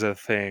Porgs a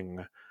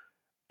thing.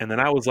 And then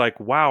I was like,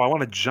 wow, I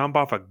want to jump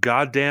off a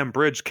goddamn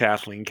bridge,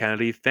 Kathleen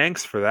Kennedy.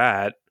 Thanks for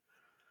that.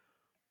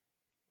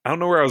 I don't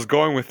know where I was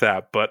going with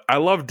that, but I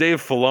love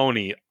Dave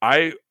Filoni.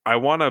 I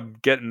want to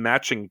get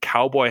matching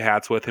cowboy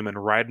hats with him and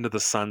ride into the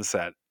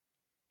sunset.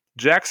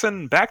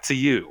 Jackson, back to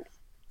you.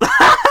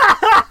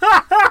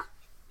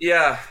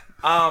 Yeah.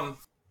 I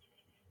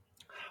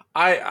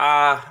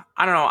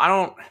don't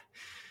know.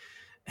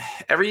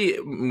 Every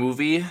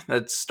movie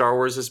that Star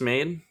Wars has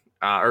made,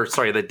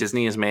 that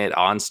Disney has made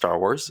on Star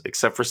Wars,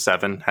 except for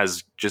 7,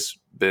 has just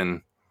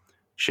been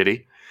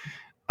shitty.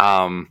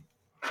 I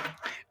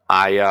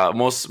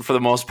for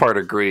the most part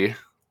agree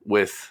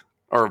with,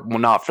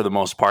 not for the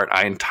most part,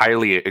 I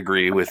entirely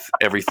agree with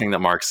everything that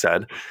Mark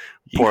said.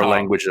 Poor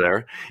language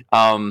there.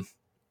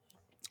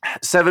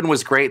 7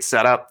 was great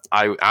setup.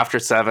 After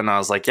 7, I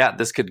was like, yeah,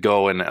 this could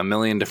go in a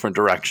million different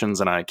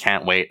directions, and I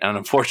can't wait. And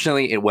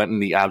unfortunately, it went in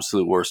the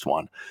absolute worst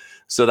one.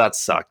 So that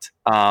sucked.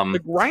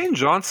 Like Rian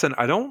Johnson,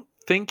 I don't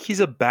think he's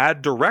a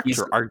bad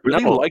director. I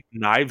really like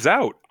Knives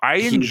Out. I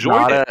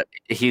enjoyed it.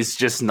 He's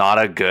just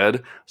not a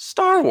good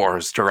Star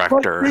Wars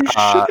director. But they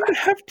shouldn't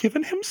have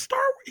given him Star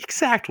Wars.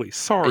 Exactly.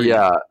 Sorry.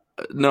 Yeah.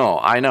 No,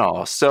 I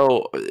know.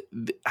 So,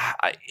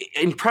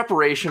 in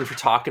preparation for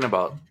talking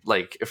about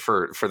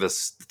for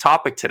this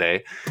topic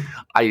today,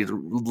 I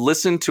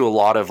listened to a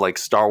lot of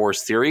Star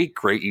Wars Theory,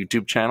 great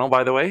YouTube channel,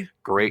 by the way,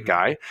 great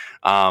guy.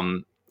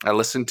 I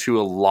listened to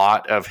a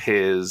lot of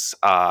his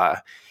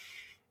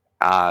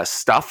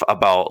stuff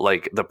about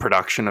the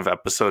production of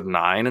Episode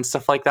 9 and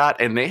stuff like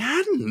that, and they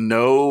had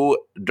no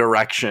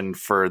direction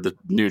for the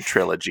new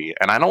trilogy,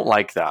 and I don't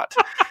like that.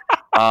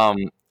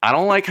 I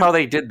don't like how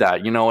they did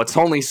that. It's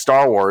only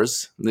Star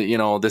Wars.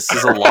 This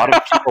is a lot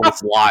of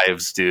people's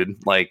lives,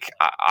 dude. Like,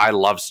 I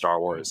love Star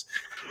Wars.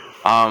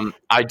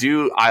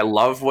 I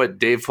love what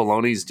Dave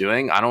Filoni's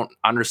doing. I don't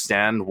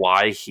understand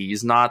why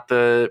he's not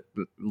the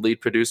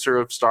lead producer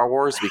of Star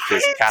Wars,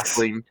 because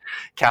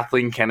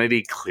Kathleen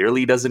Kennedy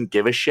clearly doesn't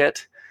give a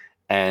shit.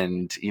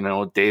 And,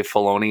 Dave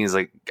Filoni is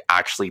like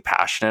actually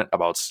passionate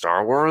about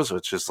Star Wars,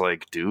 which is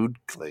like, dude,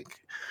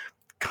 like,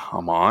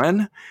 come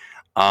on.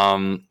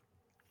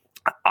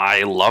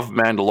 I love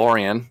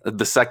Mandalorian.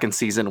 The second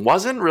season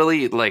wasn't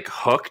really like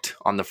hooked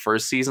on the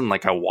first season.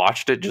 Like, I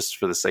watched it just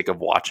for the sake of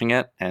watching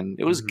it, and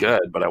it was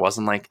good, but I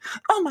wasn't like,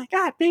 oh my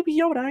God, Baby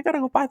Yoda, I gotta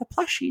go buy the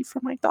plushie for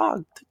my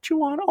dog to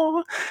chew on.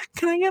 Oh,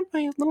 can I get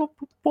my little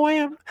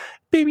boy a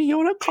Baby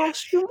Yoda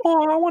costume?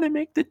 Oh, I want to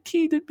make the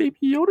tea that Baby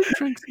Yoda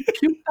drinks.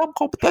 Cute.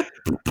 Wait,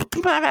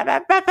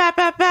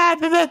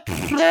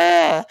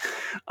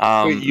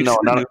 you've seen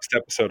the next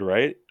episode,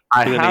 right?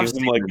 I have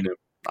seen like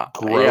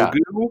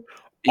Grogu.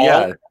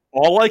 Yeah.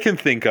 All I can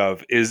think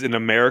of is in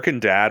American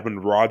Dad when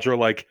Roger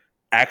like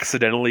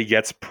accidentally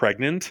gets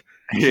pregnant.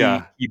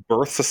 He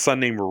births a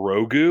son named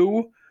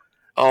Rogu.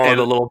 Oh, and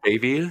the little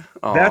baby.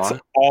 Aww. That's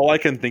all I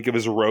can think of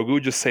is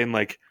Rogu just saying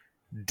like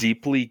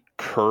deeply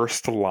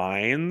cursed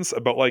lines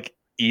about like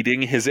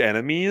eating his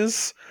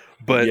enemies.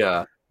 But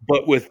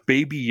with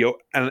Baby Yoda,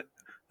 and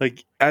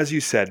like as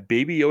you said,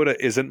 Baby Yoda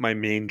isn't my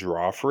main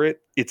draw for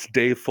it. It's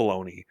Dave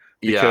Filoni.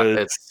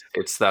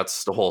 It's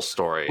that's the whole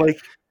story.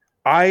 Like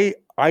I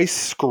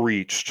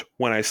screeched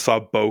when I saw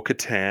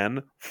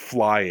Bo-Katan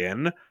fly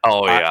in.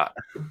 Oh yeah.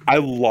 I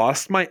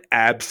lost my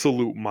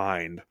absolute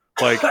mind.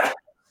 Like, I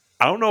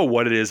don't know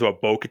what it is about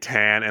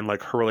Bo-Katan and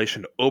like her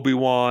relation to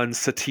Obi-Wan,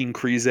 Satine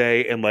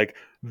Kryze, and like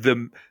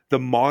the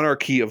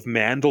monarchy of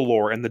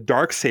Mandalore and the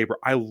Darksaber.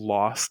 I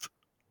lost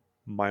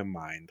my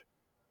mind.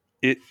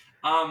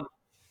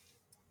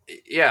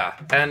 Yeah,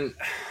 and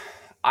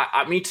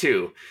I me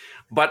too.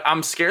 But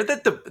I'm scared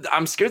that the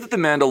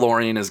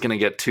Mandalorian is going to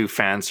get too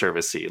fan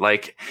servicey.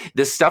 Like,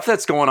 this stuff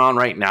that's going on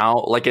right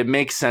now, like, it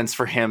makes sense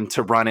for him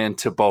to run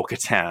into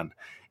Bo-Katan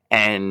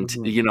and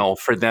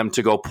for them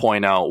to go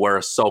point out where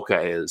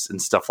Ahsoka is and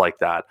stuff like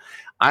that.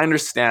 I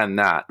understand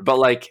that, but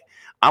like,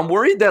 I'm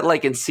worried that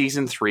like in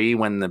season 3,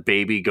 when the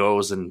baby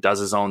goes and does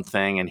his own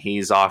thing and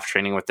he's off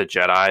training with the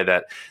Jedi,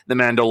 that the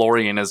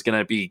Mandalorian is going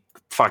to be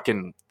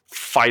fucking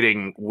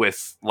fighting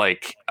with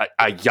like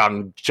a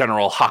young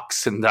General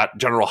Hux, and that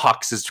General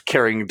Hux is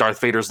carrying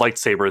Darth Vader's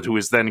lightsaber, who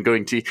is then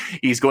going to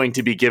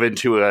be given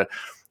to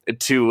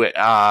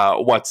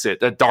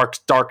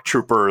Dark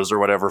Troopers or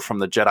whatever from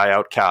the Jedi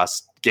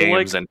Outcast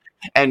games, and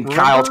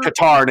Kyle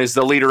Katarn is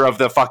the leader of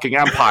the fucking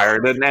Empire,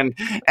 and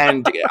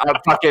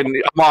fucking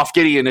Moff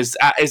Gideon is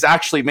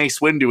actually Mace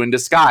Windu in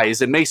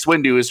disguise, and Mace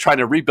Windu is trying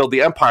to rebuild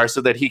the Empire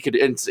so that he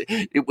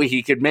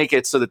could make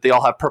it so that they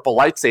all have purple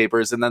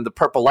lightsabers, and then the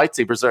purple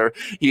lightsabers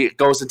he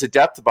goes into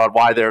depth about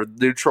why they're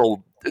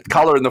neutral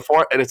color in the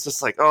Force, and it's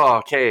just like, oh,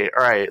 okay,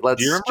 all right,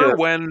 let's. Do you remember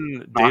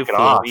when Dave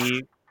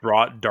Filoni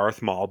brought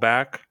Darth Maul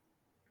back?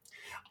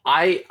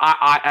 I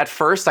at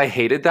first I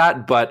hated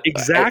that, but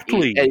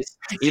exactly.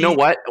 You know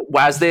what?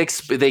 As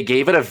they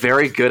gave it a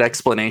very good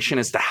explanation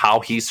as to how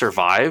he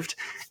survived,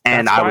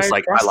 and I was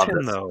like, I love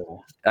him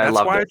though. That's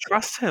why I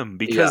trust him,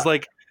 because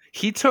like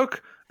he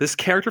took this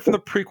character from the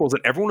prequels,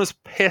 and everyone was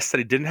pissed that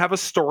he didn't have a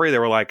story. They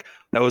were like,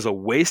 that was a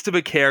waste of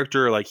a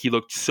character. Like, he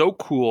looked so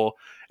cool,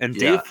 and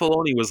Dave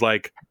Filoni was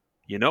like,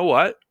 you know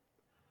what?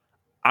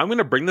 I'm going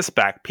to bring this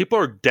back. People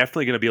are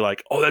definitely going to be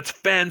like, oh, that's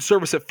fan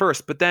service at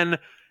first, but then.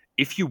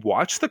 If you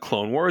watch the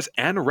Clone Wars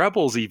and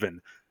Rebels,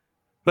 even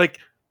like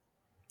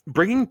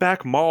bringing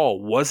back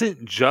Maul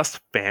wasn't just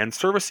fan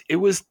service. It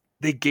was,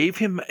 they gave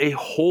him a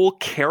whole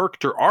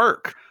character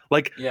arc.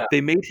 Like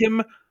they made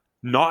him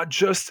not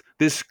just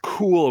this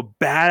cool,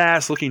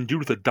 badass looking dude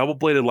with a double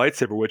bladed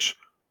lightsaber, which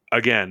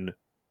again,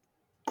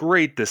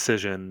 great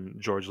decision,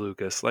 George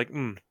Lucas, like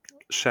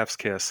chef's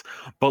kiss.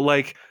 But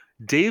like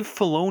Dave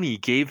Filoni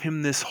gave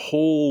him this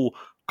whole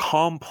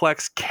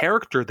complex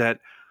character that,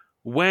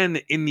 when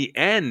in the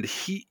end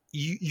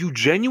you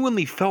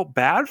genuinely felt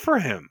bad for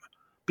him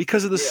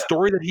because of the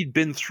story that he'd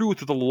been through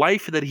the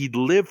life that he'd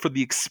lived, for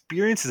the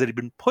experiences that he'd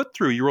been put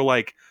through. You were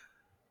like,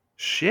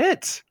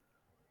 shit,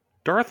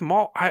 Darth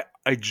Maul.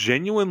 I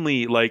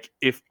genuinely, like,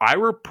 if I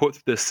were put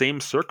through the same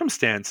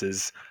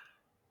circumstances,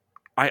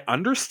 I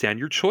understand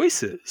your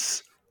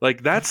choices.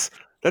 Like, that's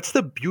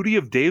the beauty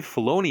of Dave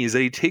Filoni, is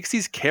that he takes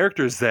these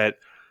characters that,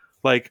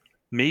 like,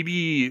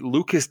 maybe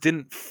Lucas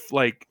didn't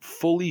like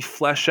fully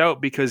flesh out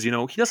because, he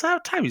doesn't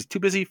have time. He's too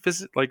busy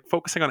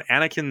focusing on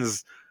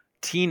Anakin's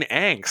teen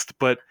angst.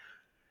 But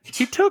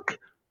he took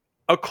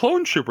a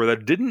clone trooper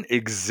that didn't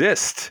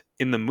exist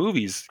in the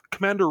movies,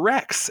 Commander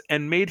Rex,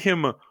 and made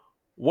him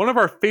one of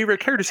our favorite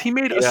characters. He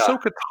made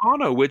Ahsoka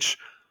Tano, which,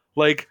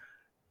 like,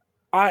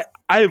 I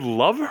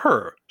love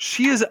her.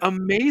 She is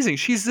amazing.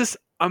 She's this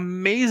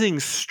amazing,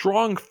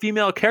 strong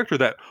female character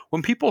that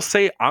when people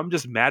say I'm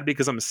just mad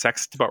because I'm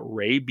sexist about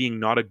Rey being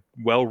not a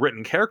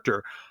well-written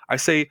character, I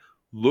say,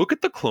 look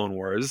at the Clone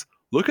Wars,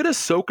 look at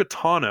Ahsoka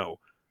Tano.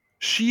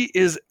 she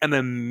is an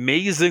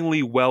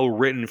amazingly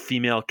well-written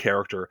female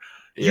character.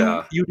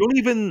 Yeah. You don't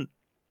even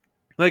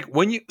like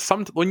when you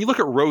look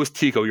at Rose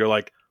Tico, you're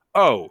like,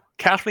 oh,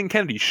 Kathleen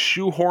Kennedy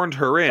shoehorned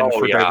her in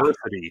for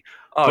diversity.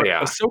 But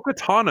Ahsoka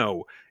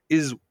Tano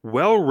is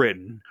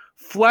well-written,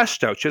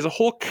 fleshed out. She has a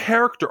whole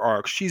character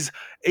arc. She's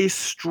a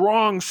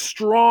strong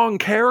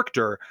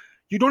character.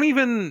 You don't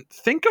even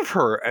think of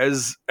her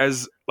as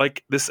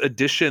like this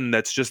addition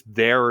that's just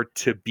there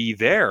to be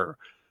there.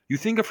 You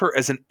think of her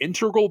as an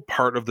integral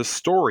part of the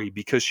story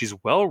because she's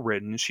well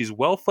written, she's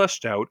well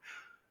fleshed out,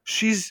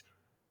 she's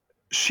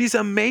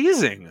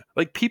amazing.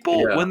 Like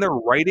people when they're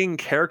writing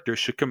characters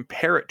should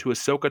compare it to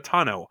Ahsoka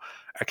Tano,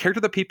 a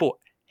character that people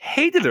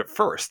hated at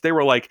first. They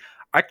were like,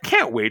 I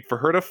can't wait for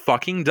her to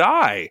fucking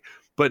die.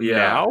 But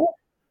now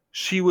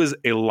she was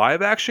a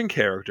live action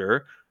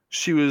character.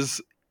 She was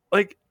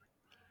like,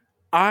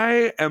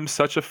 I am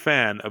such a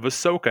fan of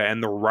Ahsoka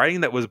and the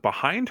writing that was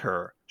behind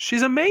her.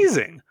 She's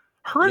amazing.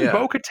 Her and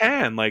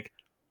Bo-Katan, like,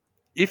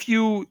 if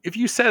you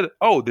said,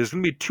 oh, there's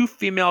going to be 2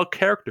 female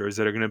characters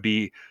that are going to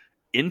be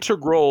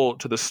integral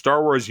to the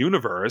Star Wars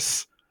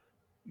universe,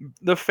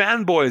 the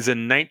fanboys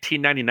in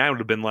 1999 would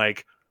have been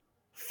like,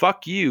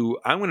 fuck you,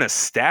 I'm going to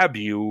stab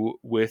you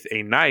with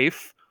a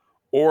knife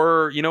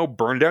or,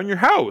 burn down your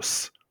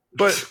house.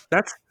 But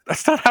that's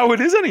not how it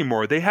is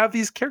anymore. They have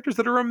these characters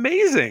that are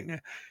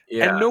amazing.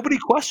 And nobody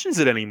questions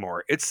it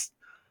anymore. It's,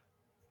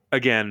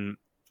 again,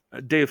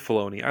 Dave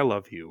Filoni, I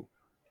love you.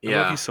 I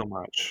love you so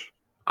much.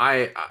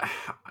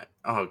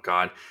 Oh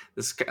god,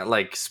 this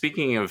like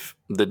speaking of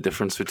the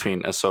difference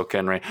between Ahsoka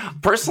and Rey.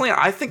 Personally,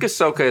 I think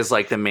Ahsoka is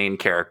like the main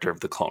character of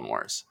the Clone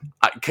Wars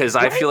because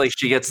I feel like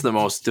she gets the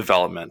most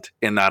development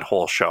in that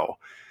whole show.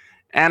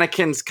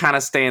 Anakin's kind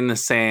of staying the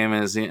same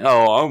as I'm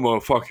a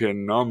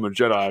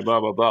Jedi, blah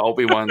blah blah.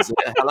 Obi-Wan's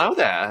hello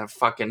there,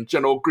 fucking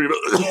General Grievous.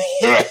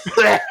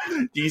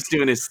 He's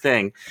doing his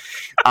thing.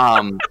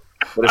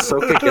 But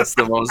Ahsoka gets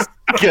the most.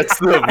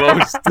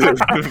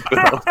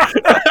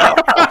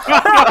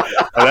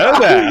 Hello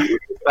there.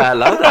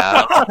 Hello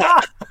there.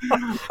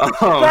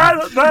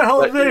 That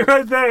whole thing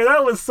right there,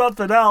 that was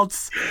something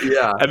else.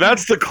 Yeah. And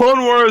that's the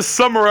Clone Wars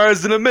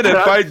summarized in a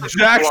minute by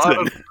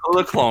Jackson.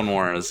 The Clone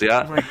Wars,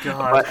 yeah. Oh my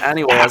god. But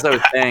anyway, as I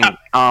was saying,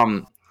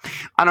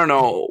 I don't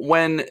know,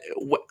 when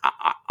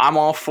I'm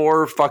all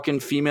for fucking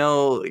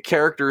female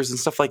characters and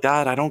stuff like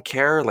that. I don't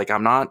care. Like,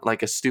 I'm not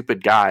like a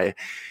stupid guy.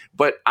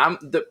 But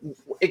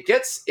it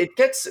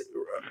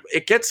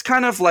gets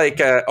kind of like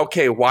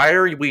okay, why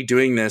are we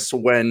doing this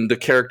when the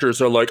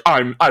characters are like,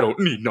 I don't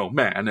need no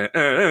man,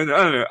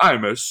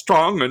 I'm a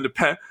strong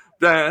independent,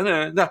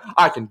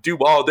 I can do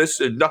all this,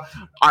 and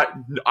I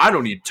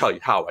don't need to tell you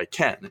how I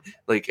can.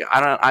 Like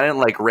I didn't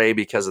like Rey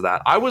because of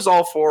that. I was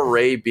all for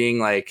Rey being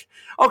like,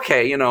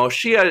 okay,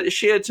 she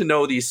had to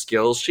know these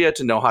skills, she had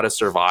to know how to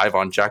survive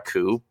on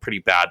Jakku, pretty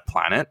bad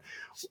planet.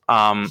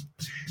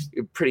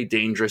 Pretty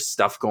dangerous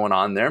stuff going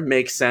on there.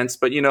 Makes sense.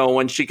 But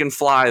when she can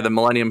fly the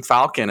Millennium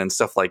Falcon and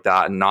stuff like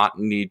that and not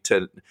need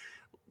to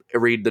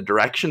read the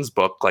directions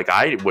book like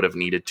I would have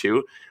needed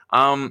to,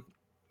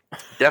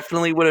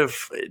 definitely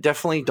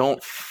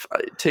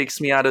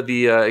takes me out of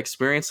the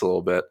experience a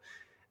little bit.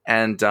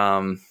 And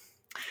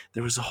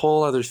there was a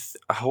whole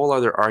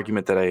other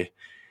argument that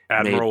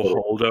Admiral made.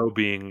 Holdo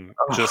being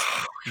just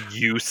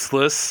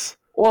useless.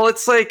 Well,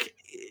 it's like,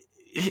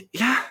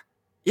 yeah.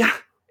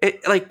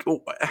 It, like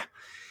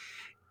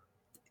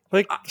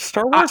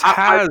Star Wars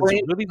has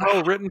really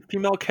well written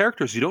female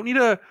characters. You don't need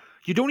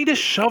to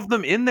shove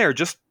them in there.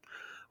 Just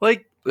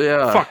like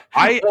fuck.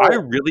 I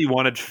really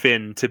wanted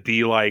Finn to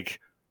be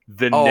like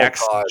the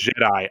next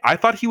Jedi. I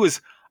thought he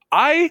was.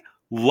 I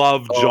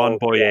love John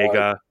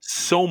Boyega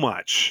so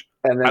much.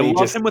 And then I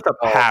love him with a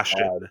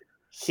passion.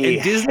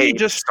 And Disney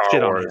just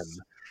shit on him.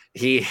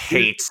 He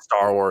hates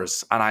Star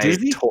Wars, and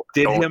Disney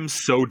did him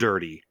so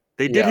dirty.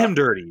 They did him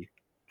dirty.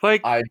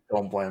 Like, I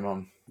don't blame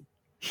him.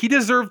 He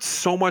deserved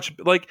so much.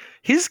 Like,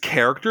 his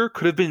character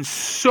could have been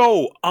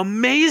so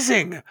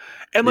amazing,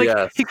 and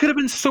he could have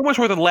been so much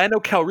more than Lando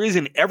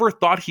Calrissian ever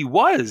thought he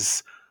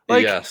was.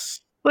 Like,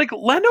 like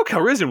Lando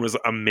Calrissian was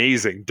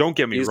amazing. Don't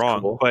get me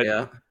wrong, cool.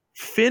 But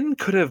Finn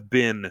could have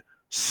been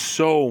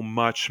so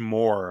much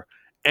more.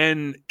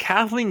 And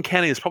Kathleen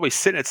Kennedy is probably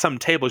sitting at some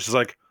table. She's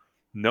like,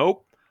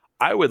 "Nope,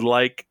 I would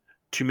like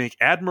to make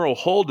Admiral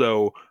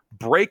Holdo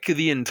break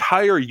the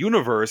entire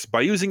universe by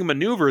using a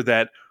maneuver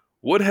that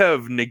would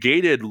have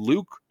negated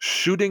Luke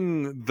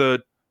shooting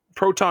the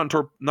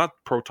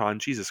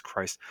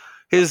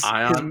his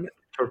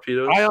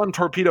ion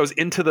torpedoes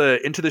into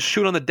the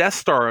chute on the Death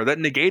Star, that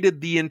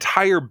negated the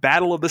entire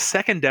battle of the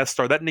second Death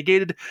Star, that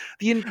negated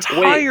the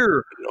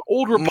entire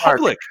Old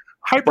Republic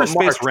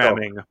hyperspace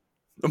ramming."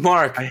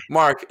 Mark,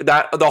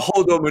 that the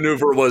Holdo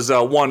maneuver was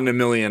a 1 in a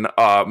million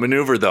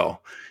maneuver, though.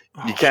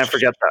 You can't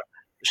forget that.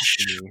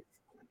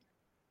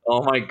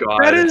 Oh my god.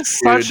 That is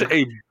such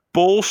a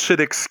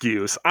bullshit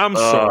excuse. I'm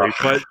sorry,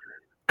 but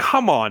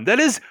come on. That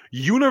is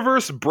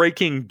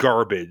universe-breaking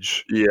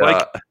garbage. Yeah.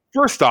 Like,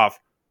 first off,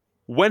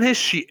 when has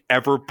she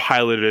ever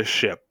piloted a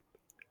ship?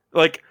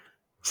 Like,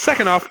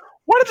 second off,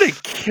 Why did they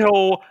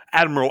kill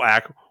Admiral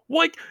Ackbar?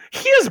 Like,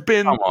 he has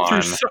been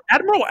through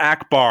Admiral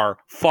Ackbar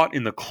fought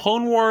in the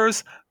Clone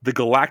Wars, the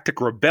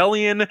Galactic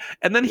Rebellion,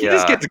 and then he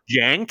just gets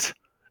ganked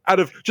out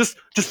of just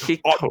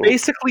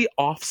basically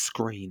off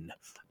screen.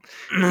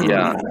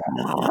 Yeah.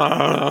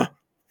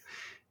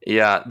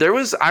 Yeah,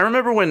 I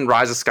remember when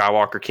Rise of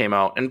Skywalker came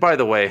out, and by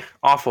the way,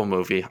 awful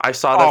movie. I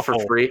saw that for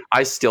free.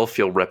 I still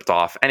feel ripped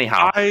off.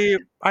 Anyhow.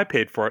 I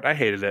paid for it. I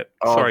hated it.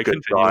 Oh, sorry,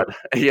 good continue. God.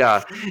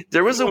 Yeah.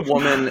 There was a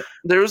woman,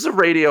 there was a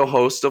radio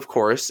host, of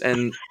course,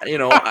 and,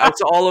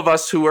 it's all of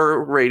us who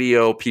are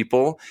radio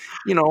people.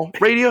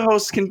 Radio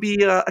hosts can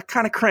be a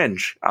kind of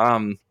cringe.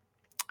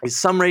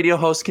 Some radio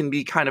hosts can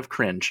be kind of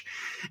cringe.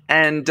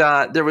 And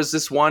there was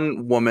this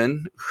one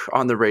woman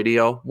on the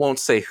radio, won't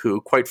say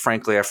who, quite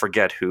frankly, I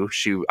forget who.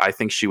 I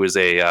think she was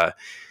a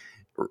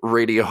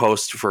radio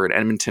host for an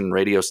Edmonton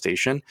radio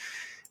station.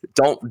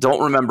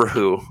 Don't remember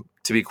who,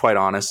 to be quite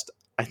honest.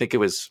 I think it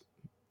was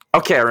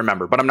okay. I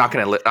remember, but I'm not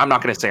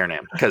gonna say her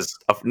name because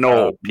of none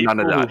of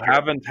that. Who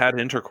haven't had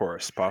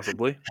intercourse,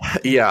 possibly.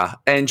 Yeah,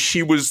 and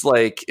she was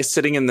like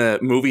sitting in the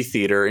movie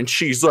theater, and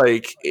she's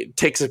like,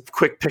 takes a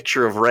quick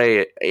picture of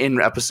Rey in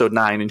episode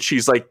 9, and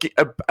she's like,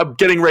 I'm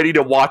getting ready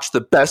to watch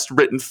the best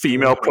written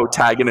female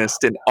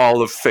protagonist in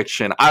all of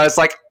fiction. I was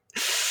like,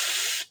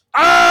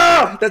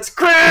 that's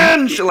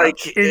cringe.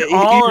 Like, in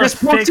all of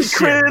fiction.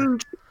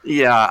 Cringe.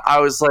 Yeah,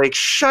 I was like,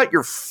 shut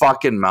your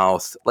fucking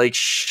mouth. Like,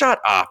 shut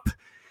up.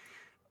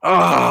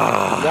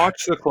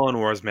 Watch the Clone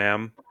Wars,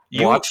 ma'am.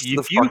 You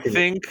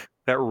think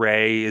that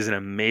Rey is an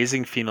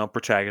amazing female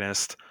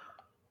protagonist,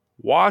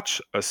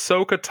 watch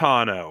Ahsoka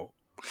Tano.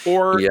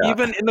 Or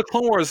even in the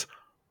Clone Wars,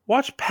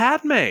 watch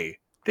Padme.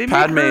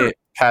 Padme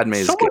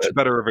is so good. Much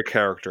better of a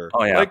character.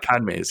 Oh, yeah, like,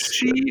 Padme is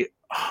good.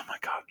 Oh, my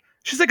God.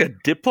 She's like a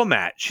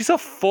diplomat. She's a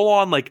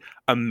full-on, like,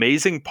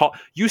 amazing...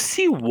 You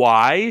see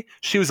why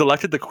she was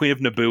elected the Queen of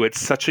Naboo at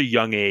such a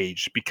young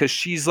age. Because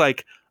she's,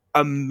 like,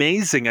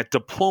 amazing at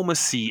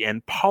diplomacy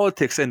and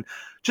politics and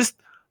just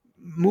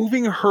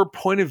moving her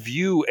point of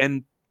view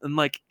and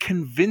like,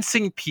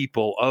 convincing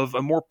people of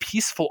a more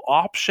peaceful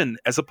option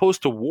as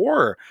opposed to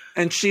war.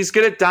 And she's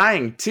good at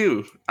dying,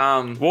 too.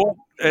 We're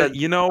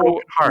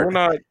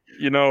not...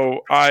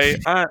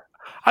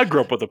 I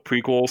grew up with the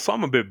prequel, so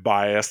I'm a bit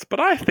biased,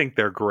 but I think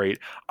they're great.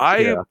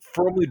 I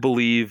firmly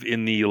believe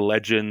in the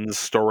Legends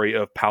story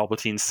of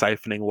Palpatine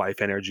siphoning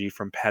life energy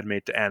from Padme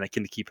to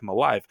Anakin to keep him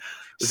alive.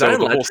 Is that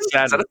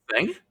a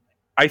thing?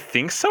 I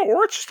think so,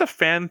 or it's just a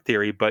fan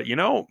theory, but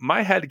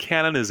my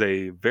headcanon is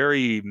a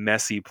very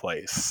messy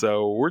place,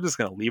 so we're just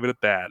going to leave it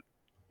at that.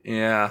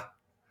 Yeah,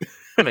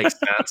 that makes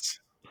sense.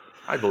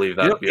 I believe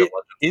that would be a legend.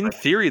 In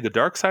theory, the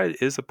dark side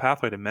is a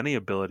pathway to many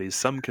abilities.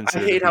 Some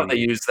consider. I hate how they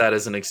use that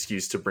as an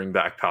excuse to bring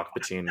back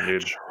Palpatine,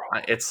 dude.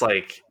 It's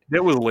like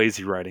it was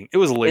lazy writing. It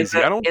was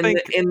lazy. I don't think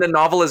in the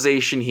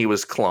novelization he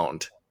was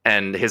cloned,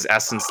 and his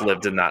essence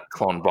lived in that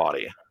clone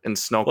body, and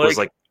Snoke was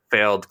like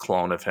failed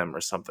clone of him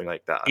or something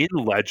like that. In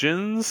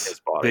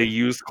Legends, they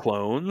use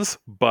clones,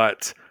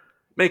 but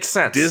makes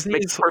sense.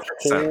 Makes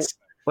perfect sense.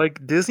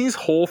 Like, Disney's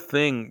whole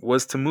thing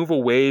was to move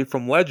away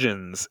from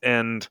Legends,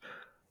 and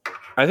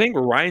I think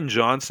Rian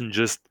Johnson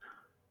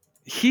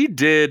he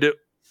did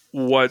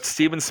what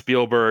Steven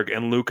Spielberg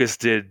and Lucas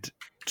did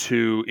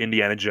to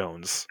Indiana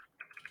Jones.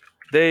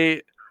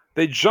 They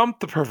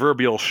jumped the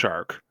proverbial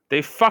shark.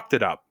 They fucked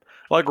it up.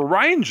 Like,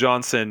 Rian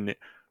Johnson,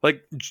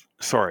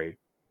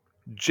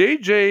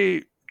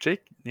 J.J.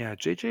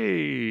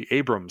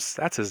 Abrams,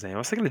 that's his name. I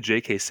was thinking of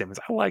J.K. Simmons.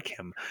 I like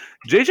him.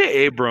 J.J.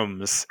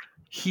 Abrams,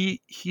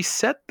 he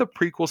set the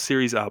prequel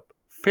series up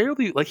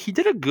fairly, he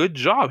did a good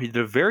job. He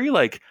did a very,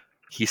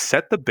 he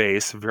set the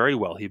base very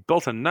well. He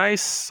built a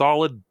nice,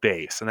 solid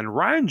base. And then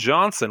Rian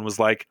Johnson was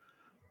like,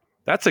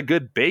 that's a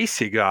good base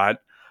you got.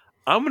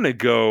 I'm going to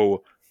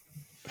go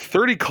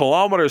 30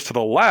 kilometers to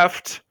the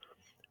left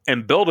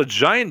and build a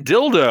giant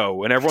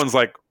dildo. And everyone's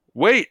like,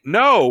 wait,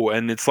 no.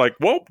 And it's like,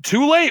 well,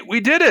 too late. We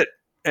did it.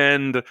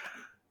 And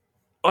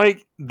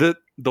the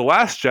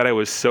Last Jedi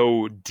was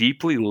so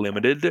deeply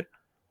limited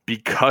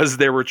because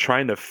they were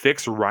trying to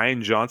fix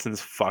Rian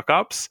Johnson's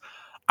fuck-ups.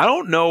 I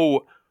don't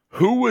know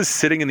who was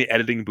sitting in the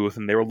editing booth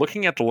and they were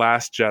looking at The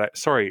Last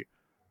Jedi.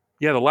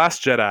 The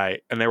Last Jedi.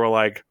 And they were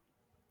like,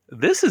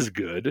 this is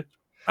good.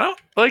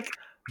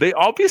 They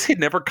obviously had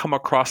never come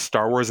across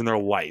Star Wars in their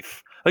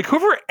life.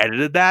 Whoever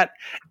edited that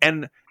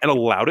and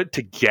allowed it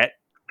to get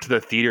to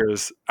the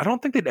theaters, I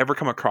don't think they'd ever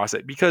come across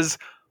it, because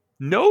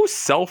no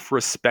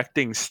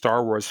self-respecting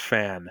Star Wars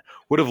fan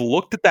would have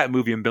looked at that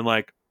movie and been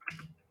like,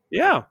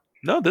 yeah,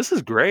 no, this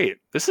is great.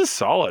 This is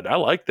solid. I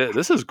like that.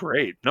 This is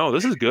great. No,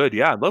 this is good.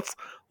 Yeah, let's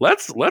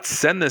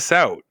send this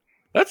out.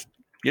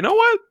 You know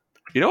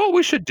what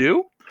we should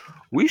do?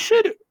 We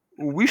should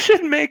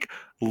make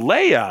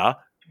Leia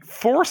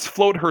force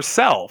float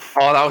herself.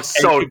 Oh, that was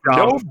so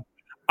dumb.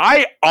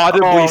 I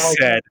audibly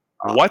said,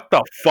 what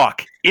the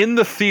fuck? In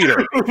the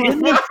theater.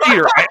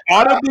 I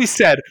audibly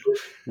said,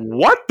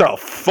 what the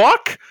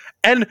fuck?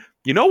 And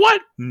you know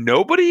what?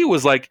 Nobody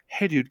was like,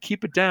 hey, dude,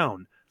 keep it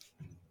down.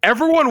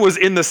 everyone was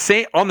on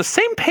the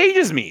same page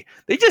as me.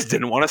 They just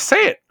didn't want to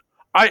say it.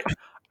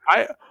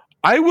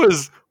 I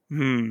was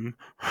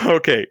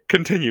okay,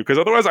 continue, because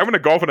otherwise I'm going to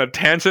go off on a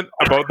tangent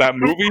about that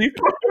movie.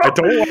 I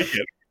don't like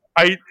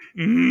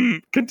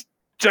it.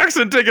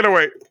 Jackson, take it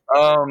away.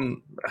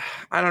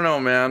 I don't know,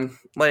 man.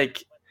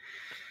 Like,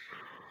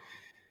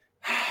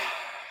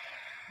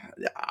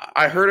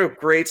 I heard a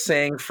great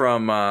saying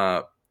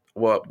from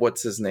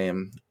what's his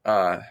name?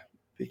 The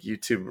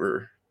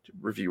YouTuber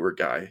reviewer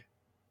guy.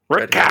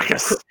 Rick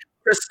Cactus.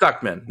 Chris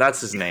Stuckman.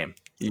 That's his name.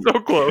 So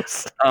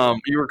close.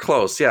 You were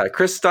close. Yeah,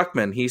 Chris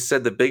Stuckman. He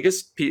said the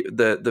biggest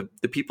the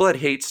people that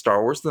hate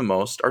Star Wars the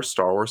most are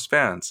Star Wars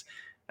fans,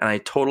 and I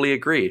totally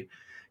agree.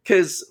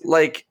 Because,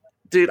 like,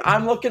 dude,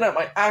 I'm looking at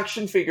my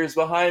action figures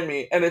behind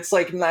me, and it's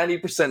like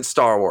 90%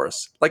 Star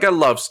Wars. Like, I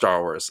love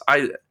Star Wars.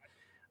 I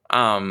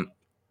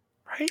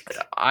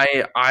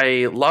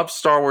love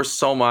Star Wars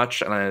so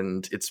much,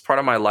 and it's part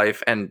of my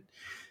life. And,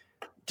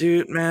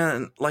 dude,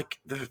 man, like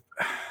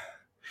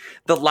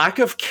the lack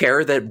of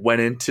care that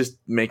went into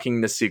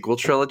making the sequel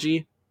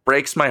trilogy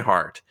breaks my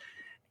heart.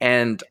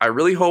 And I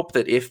really hope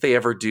that if they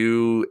ever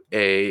do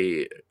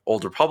a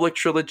Old Republic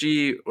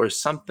trilogy or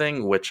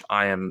something, which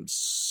I am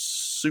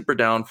super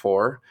down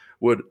for,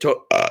 would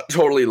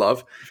totally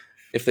love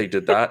if they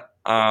did that.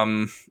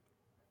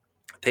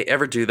 They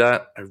ever do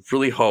that, I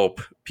really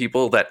hope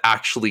people that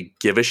actually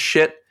give a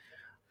shit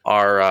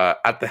are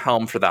at the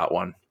helm for that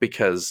one.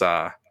 Because,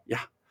 the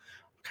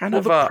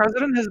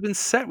president has been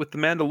set with The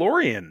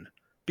Mandalorian.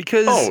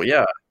 Because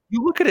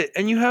you look at it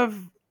and you have,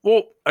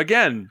 well,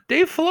 again,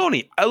 Dave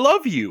Filoni, I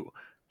love you.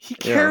 He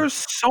cares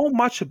so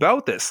much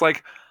about this.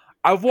 Like,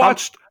 I've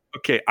watched,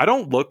 I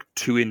don't look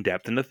too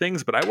in-depth into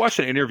things, but I watched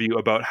an interview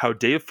about how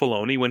Dave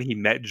Filoni, when he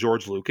met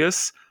George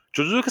Lucas,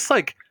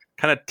 like,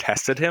 kind of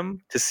tested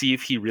him to see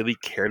if he really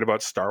cared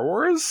about Star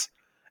Wars.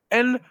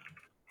 And,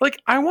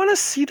 like, I want to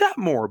see that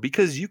more,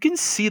 because you can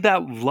see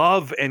that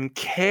love and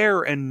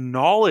care and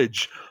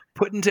knowledge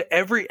put into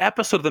every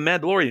episode of The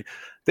Mandalorian.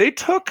 They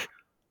took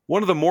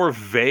one of the more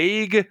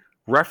vague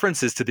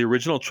references to the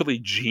original trilogy,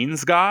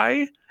 Jeans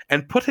Guy,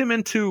 and put him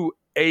into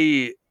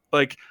a,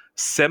 like,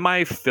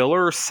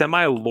 semi-filler,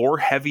 semi-lore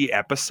heavy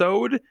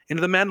episode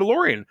into The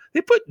Mandalorian.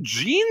 They put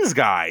Jeans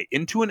Guy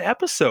into an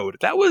episode.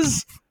 That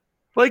was,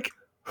 like,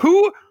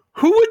 who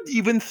would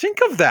even think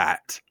of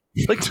that?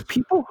 Like,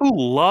 people who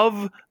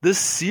love the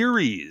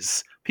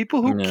series,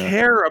 people who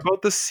care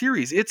about the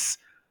series. It's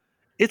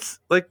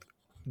like,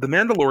 The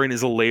Mandalorian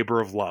is a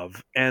labor of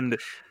love, and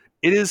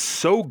it is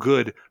so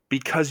good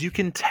because you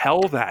can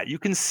tell that. You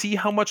can see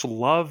how much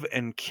love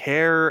and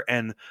care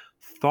and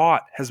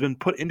thought has been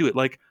put into it.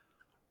 Like,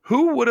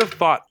 who would have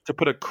thought to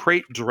put a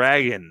crate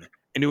dragon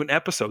into an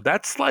episode?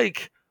 That's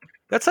like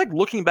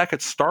looking back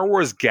at Star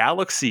Wars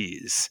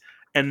Galaxies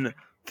and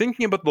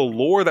thinking about the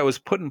lore that was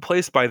put in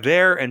place by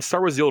there, and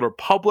Star Wars: The Old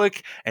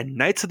Republic and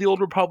Knights of the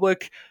Old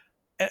Republic.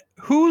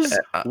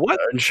 What?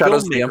 And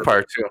Shadows of the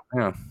Empire too.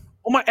 Yeah.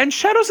 Oh my! And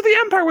Shadows of the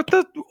Empire with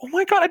the. Oh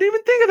my God! I didn't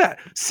even think of that.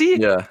 See,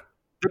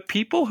 the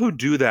people who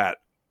do that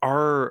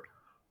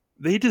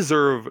they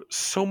deserve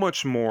so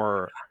much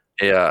more.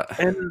 Yeah.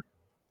 And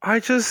I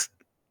just,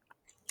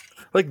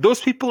 like,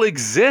 those people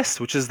exist,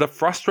 which is the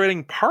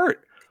frustrating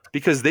part,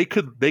 because they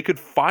could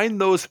find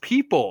those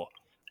people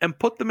and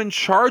put them in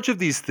charge of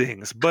these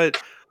things.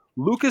 But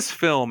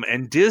Lucasfilm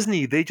and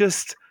Disney, they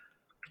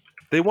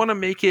want to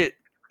make it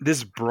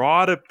this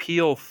broad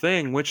appeal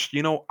thing, which,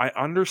 you know, I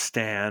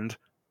understand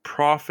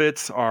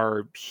profits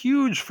are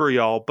huge for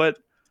y'all, but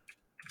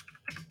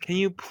can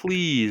you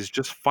please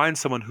just find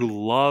someone who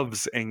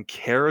loves and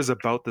cares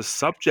about the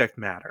subject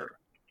matter?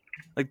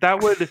 Like,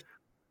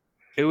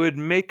 it would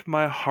make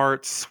my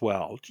heart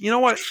swell. You know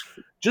what?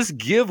 Just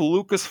give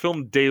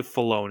Lucasfilm Dave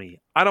Filoni.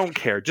 I don't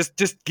care. Just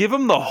give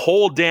him the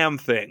whole damn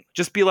thing.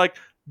 Just be like,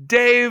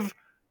 Dave,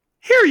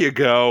 here you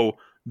go.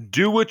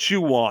 Do what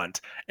you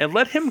want. And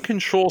let him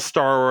control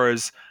Star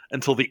Wars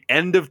until the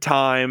end of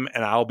time,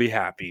 and I'll be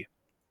happy.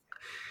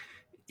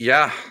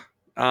 Yeah.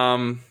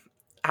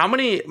 How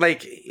many,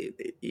 like,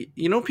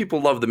 you know,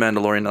 people love The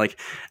Mandalorian. Like,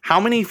 how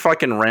many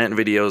fucking rant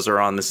videos are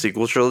on the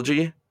sequel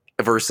trilogy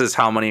versus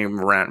how many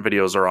rant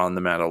videos are on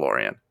The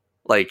Mandalorian?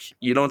 Like,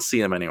 you don't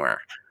see them anywhere.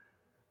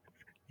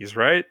 He's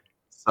right.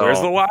 So, where's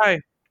the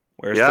lie?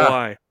 Where's the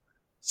lie?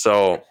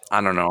 So,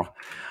 I don't know.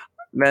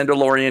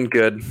 Mandalorian,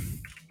 good.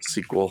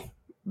 Sequel,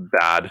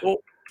 bad. Well,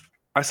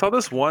 I saw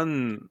this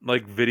one,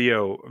 like,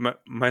 video.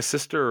 My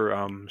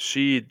sister,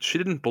 she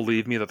didn't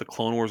believe me that the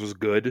Clone Wars was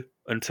good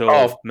until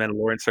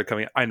Mandalorian started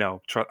coming. I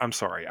know. I'm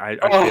sorry. I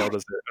failed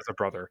as a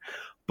brother.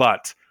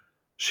 But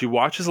she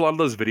watches a lot of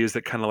those videos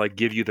that kind of, like,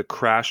 give you the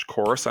crash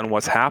course on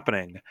what's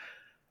happening.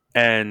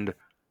 And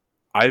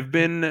I've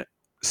been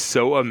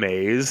so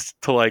amazed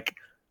to, like,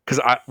 because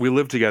we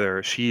live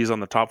together. She's on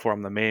the top floor.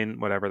 I'm the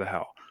main, whatever the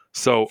hell.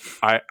 So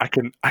I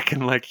can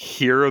like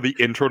hear the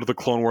intro to the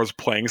Clone Wars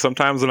playing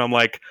sometimes, and I'm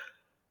like,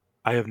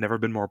 I have never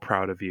been more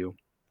proud of you.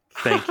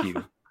 Thank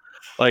you.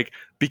 Like,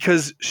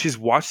 because she's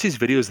watched these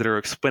videos that are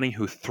explaining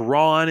who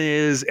Thrawn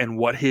is and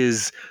what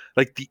his,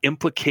 like, the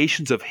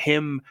implications of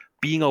him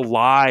being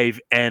alive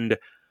and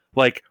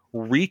like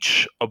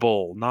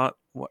reachable, not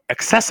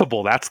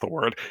accessible, that's the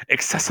word,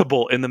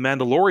 accessible in The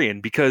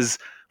Mandalorian, because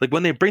like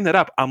when they bring that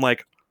up, I'm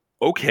like,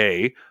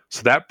 okay,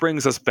 so that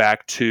brings us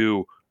back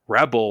to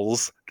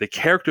Rebels, the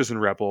characters in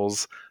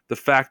Rebels, the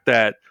fact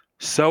that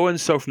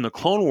so-and-so from the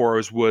Clone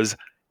Wars was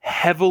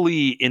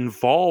heavily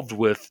involved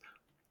with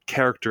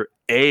character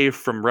A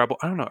from Rebel.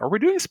 I don't know. Are we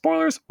doing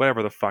spoilers?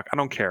 Whatever the fuck. I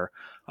don't care.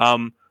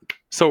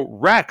 So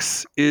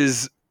Rex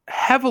is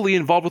heavily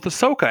involved with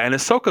Ahsoka, and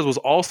Ahsoka was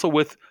also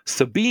with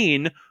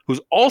Sabine, who's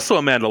also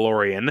a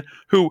Mandalorian,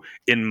 who,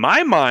 in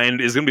my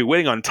mind, is going to be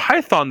waiting on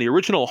Tython, the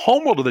original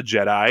homeworld of the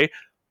Jedi.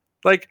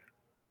 Like,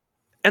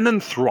 and then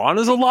Thrawn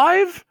is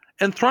alive,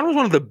 and Thrawn was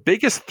one of the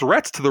biggest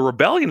threats to the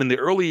rebellion in the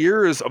early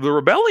years of the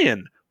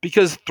rebellion,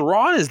 because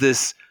Thrawn is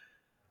this,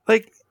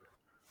 like,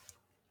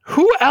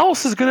 who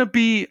else is going to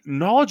be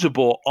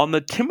knowledgeable on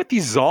the Timothy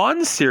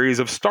Zahn series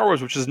of Star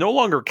Wars, which is no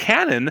longer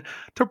canon,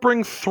 to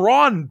bring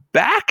Thrawn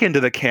back into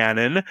the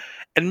canon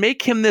and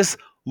make him this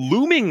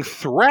looming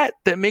threat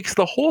that makes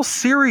the whole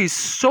series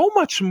so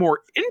much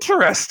more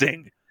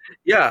interesting?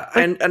 Yeah,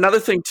 and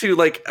another thing too,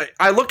 like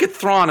I look at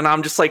Thrawn and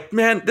I'm just like,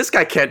 man, this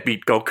guy can't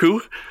beat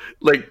Goku.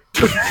 Like,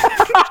 sorry,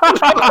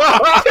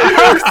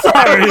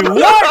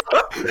 what?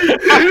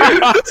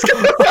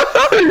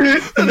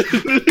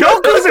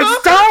 Goku's in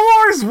Star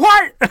Wars?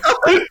 What?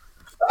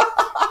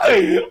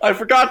 I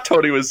forgot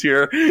Tony was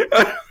here.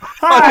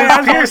 Hi,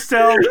 I'm here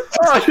still.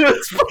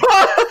 This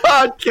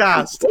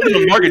podcast.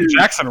 Morgan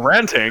Jackson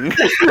ranting.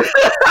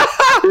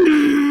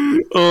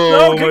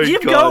 Oh, no,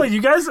 keep going,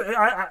 you guys.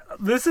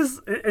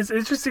 It's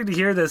interesting to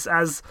hear this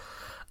as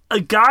a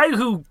guy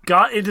who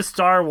got into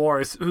Star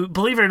Wars. Who,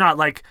 believe it or not,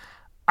 like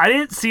I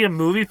didn't see a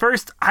movie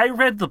first. I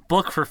read the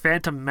book for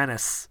Phantom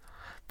Menace.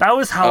 That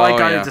was how I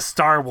got into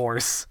Star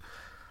Wars.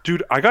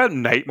 Dude, I got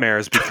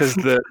nightmares because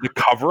the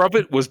cover of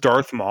it was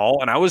Darth Maul,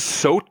 and I was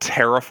so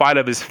terrified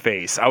of his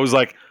face. I was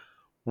like,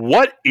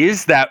 what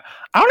is that?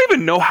 I don't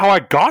even know how I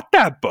got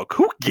that book.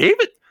 Who gave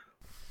it?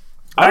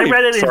 I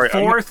read it in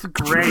fourth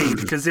grade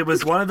because it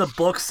was one of the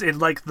books in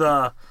like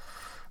the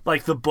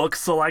book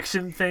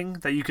selection thing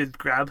that you could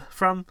grab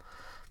from.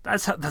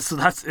 That's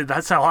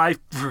how I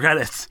read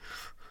it.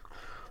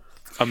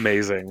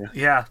 Amazing.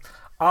 Yeah.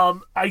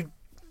 I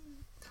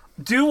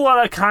do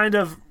want to kind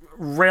of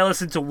rail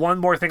us into one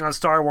more thing on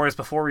Star Wars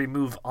before we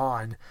move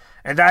on.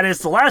 And that is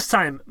the last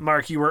time,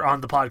 Mark, you were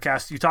on the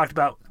podcast, you talked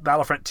about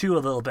Battlefront 2 a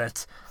little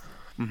bit.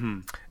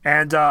 Mm-hmm.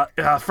 And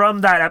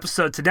from that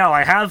episode to now,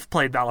 I have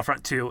played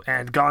Battlefront 2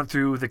 and gone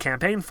through the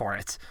campaign for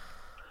it.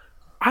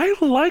 I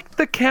liked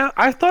the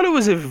I thought it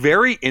was a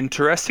very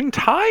interesting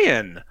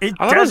tie-in. It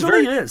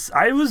definitely is.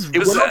 I was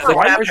pleased.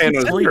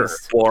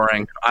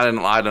 Boring. I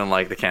didn't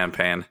like the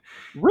campaign.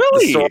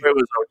 Really? The story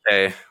was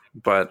okay,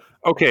 but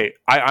okay,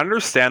 I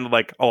understand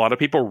like a lot of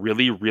people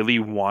really, really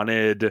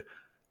wanted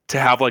to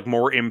have like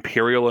more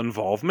Imperial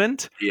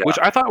involvement, which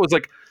I thought was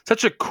like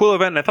such a cool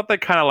event. And I thought they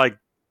kind of like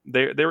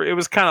it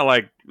was kind of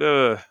like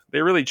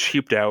they really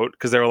cheaped out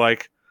because they were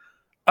like,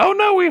 oh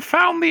no, we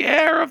found the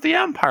heir of the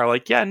Empire.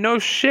 Like, yeah, no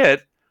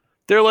shit.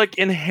 They're like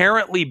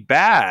inherently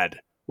bad.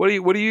 What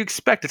do you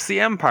expect? It's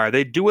the Empire.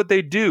 They do what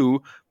they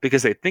do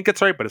because they think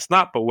it's right, but it's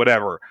not. But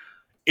whatever.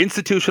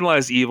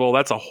 Institutionalized evil,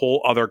 that's a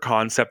whole other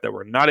concept that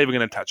we're not even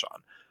going to touch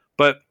on.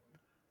 But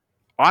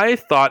I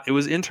thought it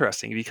was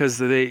interesting because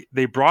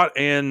they brought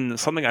in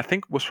something I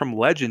think was from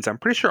Legends. I'm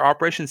pretty sure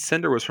Operation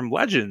Cinder was from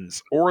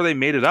Legends, or they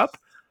made it up.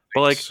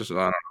 But like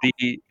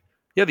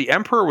the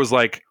Emperor was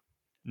like,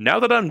 now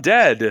that I'm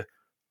dead,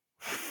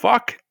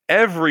 fuck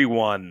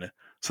everyone.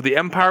 So the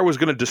Empire was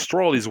going to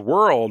destroy all these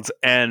worlds,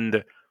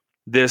 and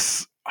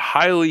this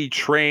highly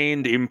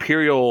trained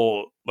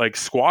Imperial like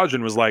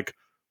squadron was like,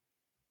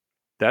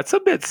 that's a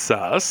bit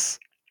sus.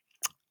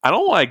 I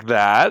don't like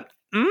that.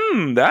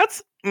 What?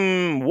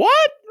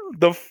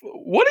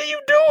 What are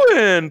you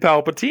doing,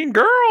 Palpatine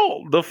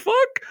girl? The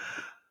fuck?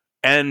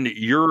 And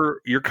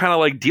you're kind of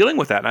like dealing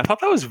with that. And I thought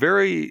that was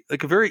very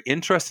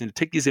interesting to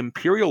take these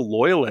Imperial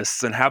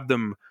loyalists and have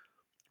them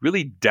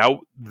really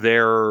doubt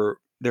their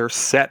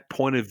set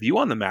point of view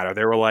on the matter.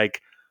 They were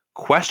like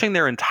questioning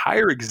their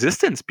entire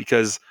existence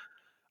because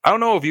I don't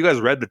know if you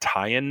guys read the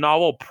tie-in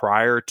novel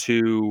prior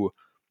to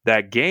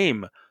that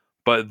game,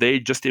 but they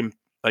just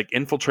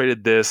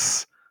infiltrated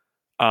this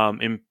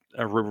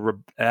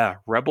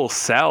rebel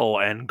cell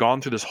and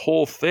gone through this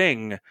whole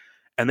thing,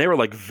 and they were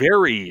like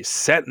very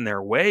set in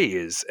their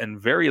ways and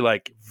very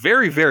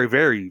very very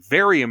very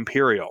very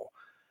Imperial.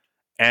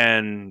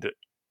 And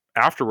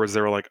afterwards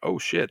they were like, oh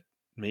shit,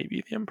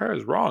 maybe the Empire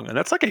is wrong. And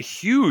that's like a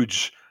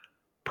huge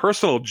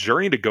personal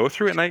journey to go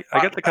through, and I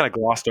get they kind of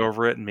glossed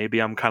over it, and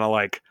maybe I'm kind of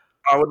like,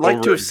 I would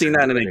like to have seen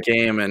that in a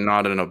game and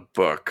not in a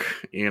book.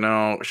 You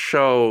know,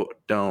 show,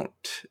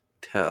 don't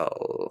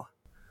tell.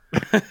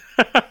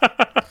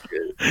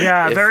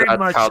 Yeah, very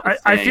much.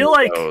 I feel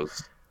like,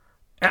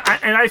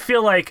 and I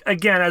feel like,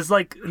 again, as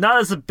like not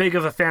as big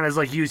of a fan as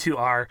like you two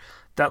are,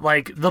 that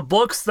like the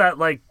books that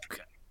like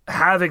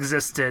have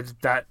existed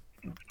that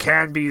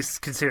can be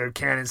considered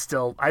canon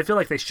still, I feel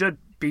like they should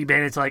be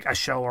made into like a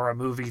show or a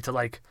movie to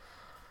like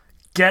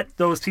get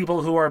those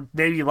people who are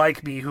maybe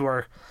like me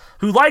who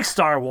like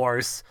Star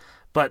Wars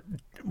but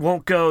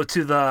won't go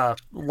to the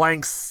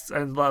lengths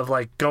and love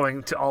like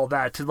going to all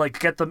that to like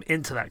get them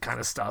into that kind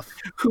of stuff.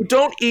 Who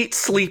don't eat,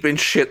 sleep, and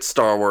shit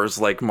Star Wars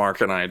like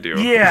Mark and I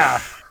do.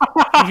 Yeah.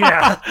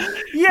 Yeah.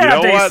 Yeah, You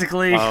know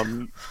basically.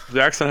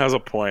 Jackson has a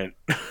point.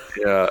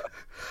 Yeah.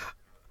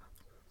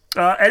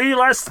 Any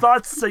last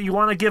thoughts that you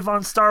want to give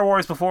on Star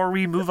Wars before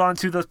we move on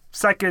to the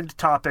second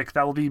topic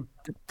that will be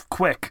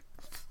quick?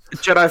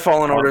 Jedi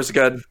Fallen Order is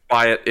good.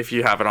 Buy it if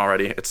you haven't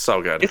already. It's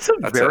so good. It's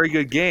a very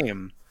good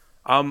game.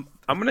 I'm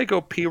gonna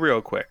go pee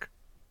real quick.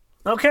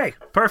 Okay,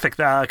 perfect.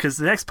 Because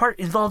the next part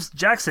involves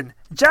Jackson.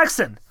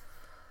 Jackson.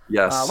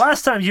 Yes.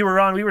 Last time you were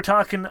on, we were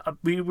talking the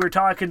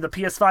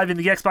PS5 and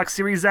the Xbox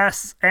Series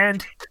S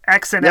and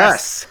X and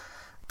S.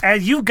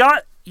 And you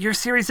got your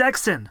Series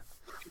X in.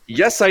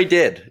 Yes, I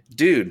did.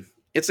 Dude,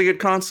 it's a good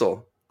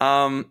console.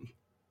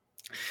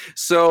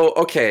 So,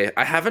 okay,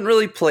 I haven't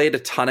really played a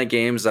ton of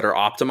games that are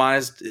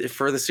optimized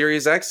for the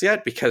Series X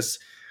yet because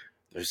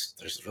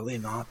there's really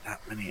not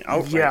that many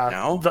out right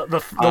now.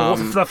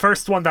 The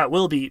first one that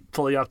will be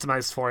fully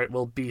optimized for it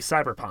will be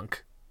Cyberpunk.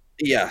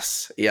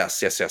 Yes.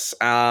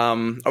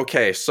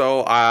 Okay,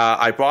 so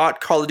I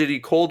bought Call of Duty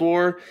Cold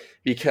War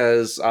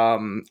because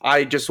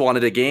I just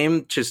wanted a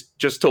game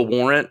just to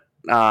warrant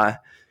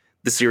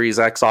the Series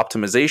X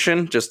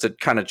optimization, just to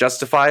kind of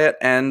justify it.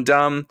 And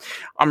I'm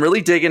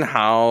really digging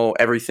how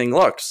everything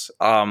looks.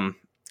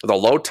 The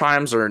load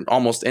times are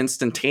almost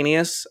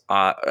instantaneous,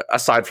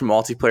 aside from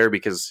multiplayer,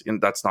 because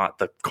that's not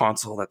the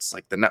console, that's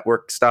like the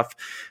network stuff.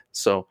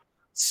 So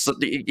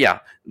yeah,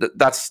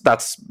 that's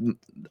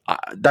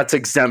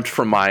exempt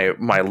from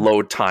my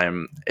load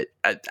time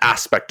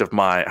aspect of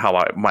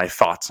my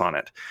thoughts on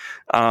it.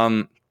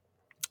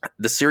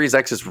 The Series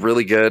X is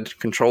really good.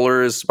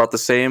 Controller is about the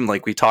same.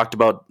 Like we talked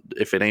about,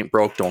 if it ain't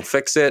broke, don't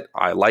fix it.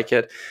 I like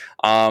it.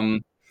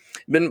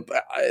 Been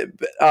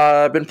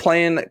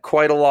playing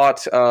quite a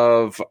lot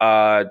of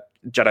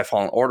Jedi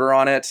Fallen Order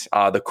on it.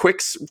 The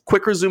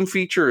quick resume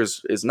feature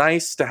is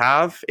nice to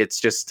have. It's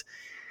just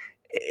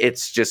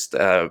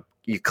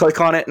you click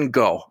on it and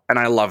go, and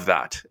I love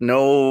that.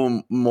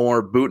 No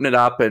more booting it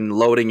up and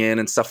loading in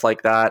and stuff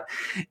like that.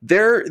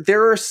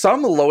 There are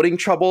some loading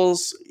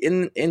troubles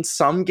in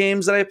some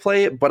games that I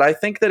play, but I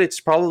think that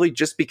it's probably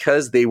just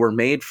because they were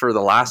made for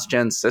the last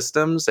gen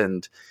systems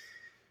and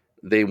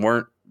they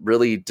weren't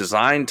really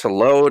designed to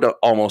load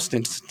almost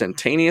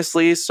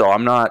instantaneously. So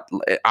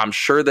I'm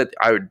sure that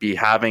I would be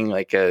having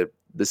like the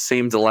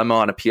same dilemma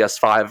on a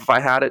PS5 if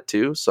I had it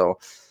too. So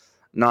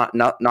not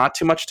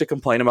too much to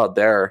complain about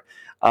there.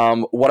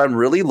 What I'm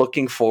really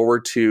looking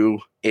forward to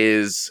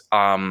is,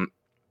 and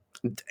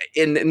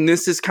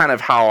this is kind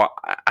of how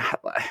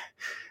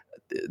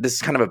this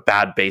is kind of a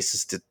bad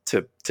basis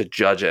to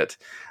judge it,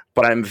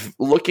 but I'm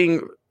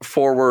looking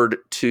forward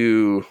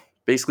to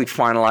basically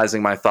finalizing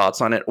my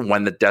thoughts on it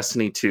when the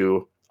Destiny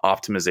 2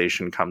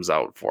 optimization comes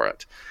out for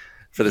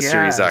the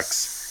Series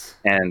X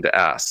and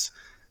S.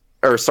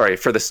 Or sorry,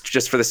 for the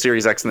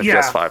Series X and the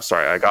PS5.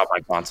 Sorry, I got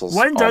my consoles.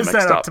 When does all that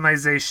mixed up.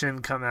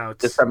 Optimization come out?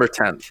 December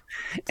 10th.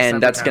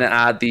 And that's going to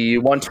add the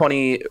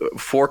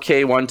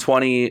 4K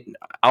 120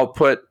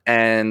 output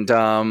and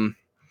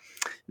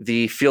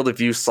the field of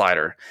view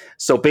slider.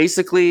 So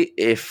basically,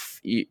 if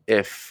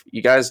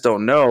you guys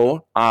don't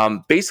know,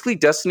 basically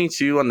Destiny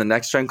 2 on the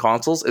next gen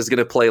consoles is going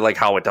to play like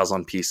how it does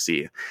on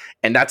PC.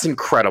 And that's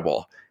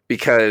incredible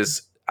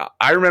because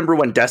I remember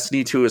when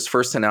Destiny 2 was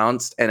first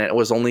announced and it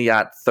was only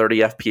at 30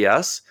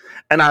 FPS.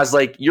 And I was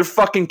like, you're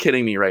fucking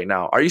kidding me right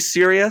now. Are you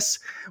serious?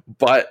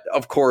 But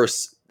of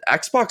course,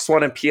 Xbox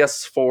One and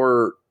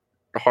PS4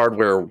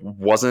 hardware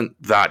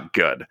wasn't that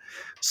good.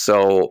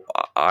 So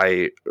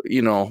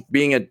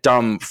being a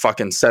dumb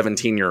fucking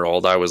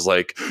 17-year-old, I was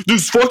like,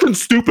 this is fucking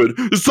stupid.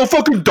 It's so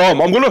fucking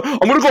dumb. I'm gonna go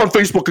on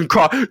Facebook and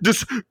cry.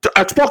 This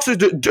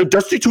Xbox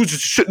Destiny 2 is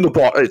just shit in the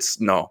bottle.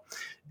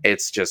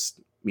 It's just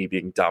me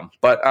being dumb.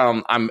 But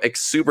I'm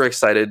super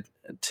excited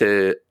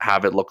to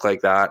have it look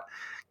like that.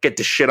 Get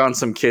to shit on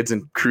some kids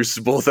in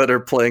Crucible that are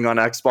playing on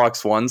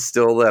Xbox One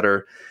still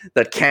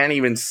that can't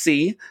even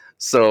see.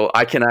 So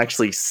I can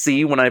actually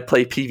see when I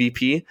play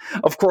PvP.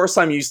 Of course,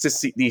 I'm used to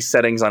see these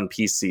settings on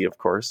PC, of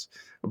course.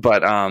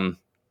 But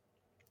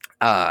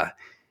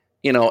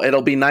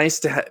it'll be nice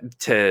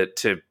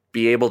to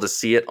be able to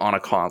see it on a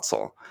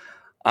console.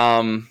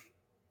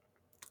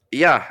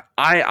 Yeah,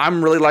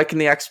 I'm really liking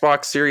the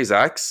Xbox Series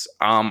X.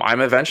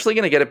 I'm eventually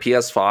going to get a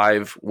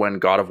PS5 when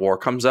God of War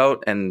comes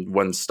out and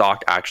when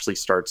stock actually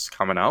starts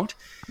coming out.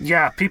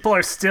 Yeah, people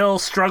are still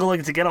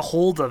struggling to get a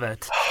hold of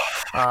it.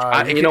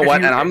 You know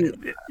what?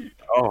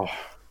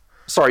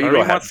 Sorry, you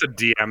go ahead. Wants to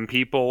DM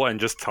people and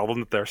just tell them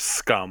that they're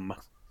scum.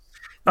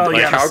 Oh,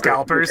 like the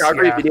scalpers.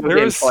 Calgary Video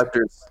Game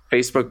Collectors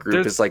Facebook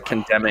group is like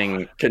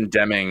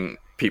condemning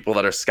people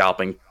that are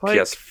scalping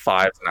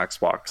PS5s and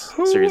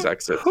Xbox Series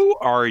X's. Who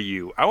are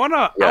you? I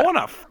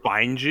wanna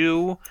find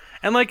you,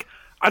 and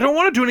I don't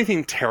want to do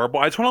anything terrible.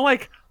 I just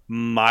want to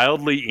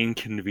mildly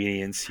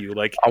inconvenience you.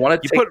 I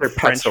want to put their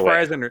French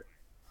fries in.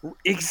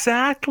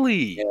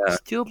 Exactly. Yeah.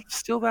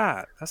 Still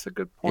that. That's a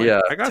good point.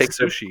 Yeah, I got take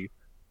some- sushi.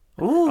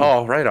 Ooh.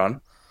 Oh, right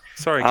on.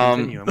 Sorry,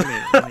 continue. I'm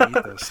gonna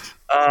eat this.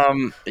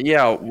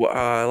 Yeah,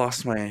 I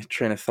lost my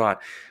train of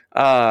thought.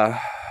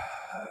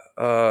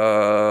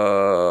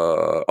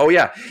 Oh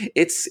yeah,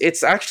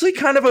 it's actually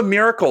kind of a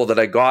miracle that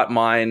I got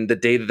mine the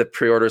day that the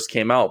pre-orders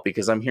came out,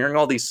 because I'm hearing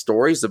all these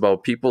stories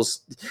about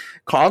people's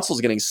consoles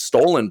getting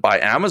stolen by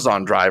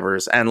Amazon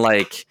drivers and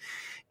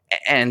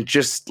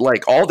just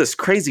like all this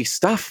crazy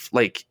stuff,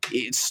 like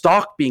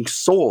stock being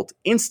sold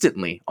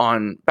instantly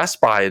on Best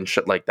Buy and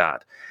shit like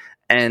that.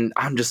 And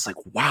I'm just like,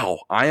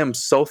 wow, I am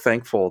so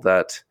thankful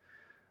that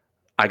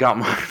I got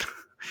mine.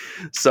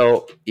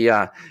 So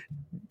yeah,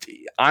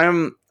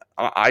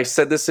 I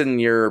said this in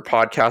your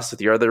podcast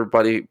with your other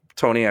buddy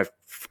Tony.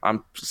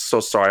 I'm so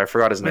sorry, I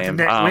forgot his name.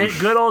 With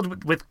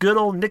good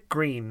old Nick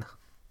Green.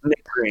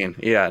 Nick Green,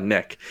 yeah,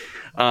 Nick.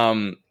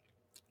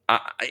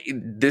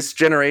 This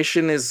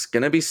generation is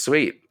gonna be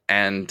sweet,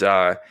 and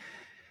I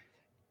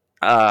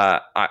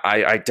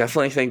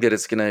definitely think that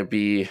it's gonna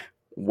be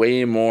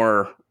way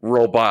more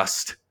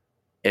robust,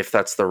 if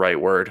that's the right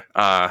word,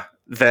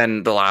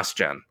 than the last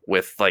gen,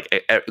 with like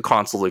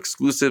console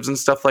exclusives and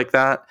stuff like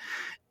that,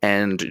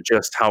 and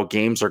just how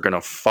games are gonna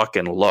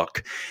fucking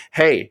look.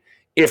 Hey,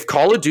 if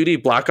Call of Duty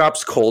Black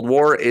Ops Cold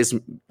War is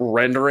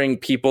rendering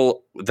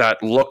people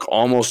that look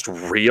almost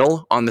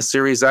real on the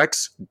Series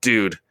X,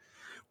 dude,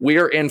 we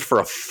are in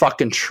for a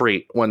fucking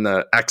treat when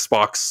the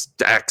Xbox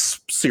X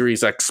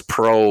Series X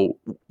Pro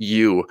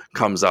U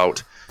comes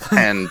out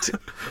and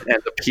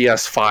the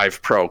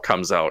PS5 Pro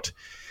comes out.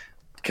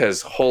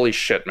 Because holy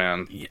shit,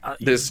 man, I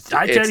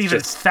can't even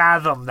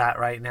fathom that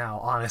right now,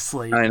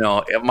 honestly. I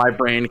know, my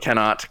brain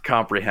cannot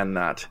comprehend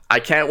that. I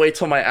can't wait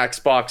till my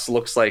Xbox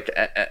looks like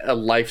a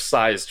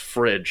life-sized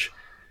fridge.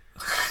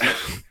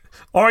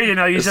 Or you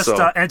just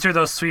enter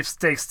those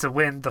sweepstakes to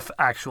win the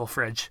actual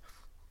fridge.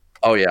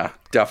 Oh yeah,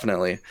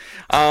 definitely.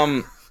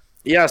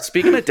 Yeah,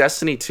 speaking of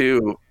Destiny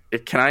 2,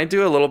 can I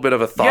do a little bit of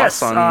a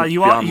thoughts on?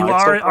 You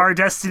are our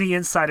Destiny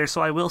insider,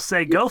 so I will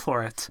say go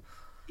for it.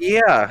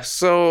 Yeah,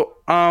 so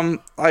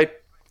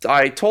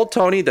I told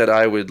Tony that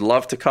I would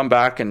love to come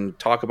back and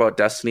talk about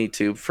Destiny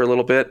 2 for a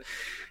little bit.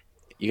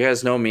 You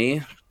guys know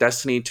me.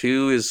 Destiny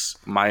 2 is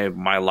my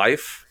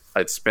life.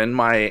 It's been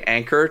my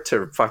anchor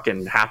to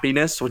fucking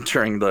happiness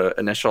during the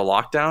initial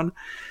lockdown.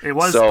 It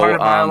was part of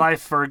my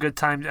life for a good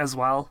time as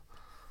well.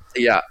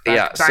 Yeah,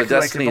 back so to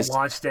Destiny's the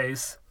launch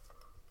days.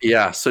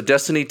 Yeah, so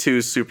Destiny 2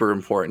 is super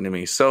important to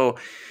me. So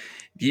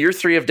year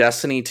 3 of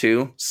Destiny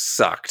 2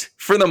 sucked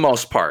for the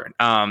most part.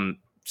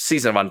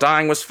 Season of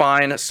Undying was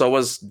fine. So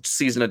was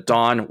Season of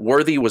Dawn.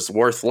 Worthy was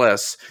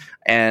worthless.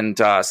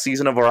 And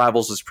Season of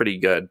Arrivals was pretty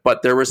good.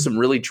 But there were some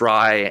really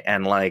dry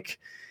and like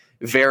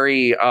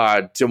very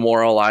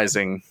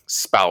demoralizing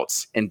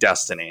spouts in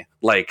Destiny.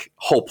 Like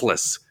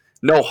hopeless,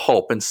 no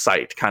hope in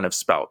sight kind of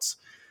spouts.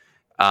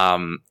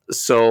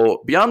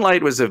 So Beyond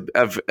Light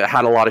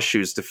had a lot of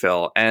shoes to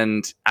fill.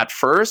 And at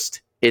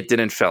first, it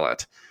didn't fill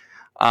it.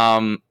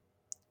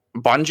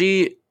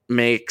 Bungie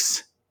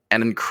makes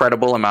an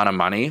incredible amount of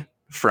money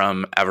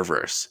from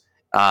Eververse.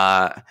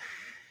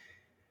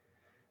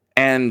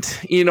 And,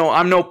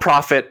 I'm no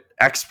profit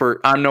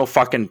expert. I'm no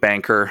fucking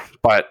banker,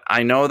 but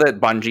I know that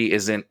Bungie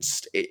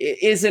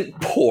isn't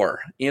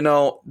poor.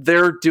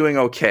 They're doing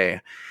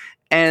okay.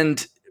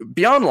 And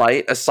Beyond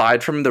Light,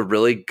 aside from the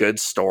really good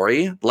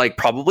story, like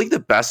probably the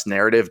best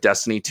narrative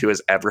Destiny 2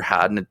 has ever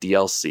had in a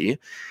DLC,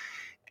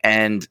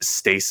 and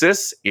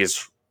Stasis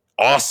is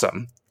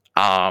awesome.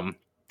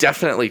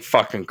 Definitely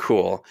fucking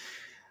cool.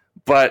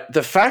 But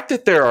the fact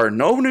that there are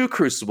no new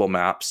Crucible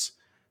maps,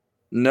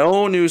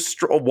 no new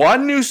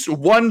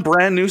one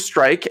brand new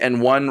Strike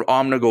and one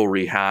Omnigul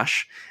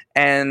rehash,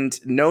 and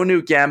no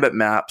new Gambit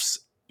maps,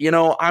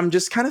 I'm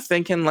just kind of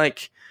thinking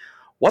like,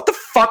 what the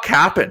fuck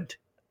happened?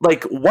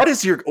 Like, what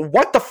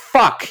the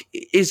fuck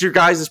is your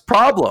guys'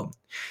 problem?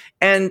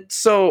 And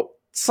so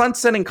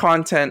sunsetting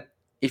content,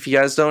 if you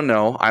guys don't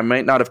know, I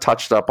might not have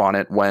touched up on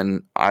it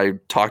when I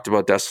talked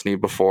about Destiny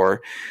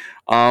before.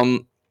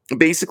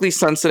 Basically,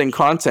 sunsetting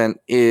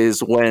content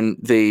is when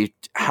they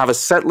have a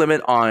set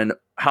limit on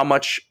how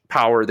much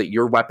power that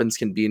your weapons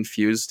can be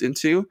infused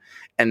into.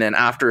 And then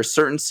after a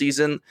certain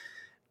season,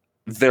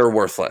 they're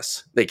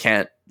worthless. They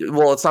can't.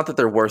 Well, it's not that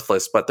they're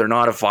worthless, but they're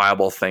not a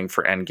viable thing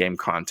for endgame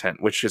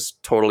content, which is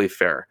totally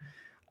fair.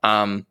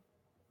 On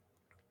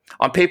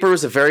paper, it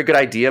was a very good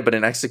idea, but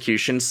in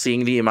execution,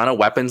 seeing the amount of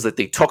weapons that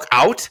they took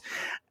out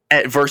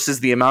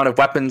versus the amount of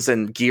weapons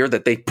and gear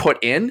that they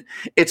put in,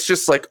 it's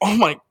just like, oh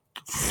my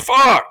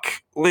fuck,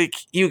 like,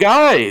 you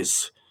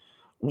guys,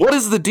 what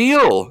is the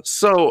deal?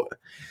 So,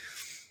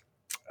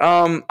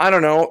 I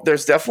don't know.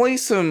 There's definitely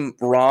some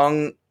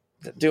wrong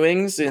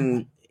doings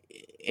in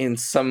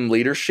some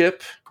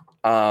leadership.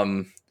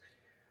 In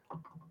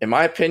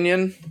my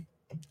opinion,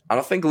 I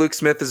don't think Luke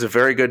Smith is a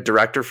very good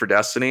director for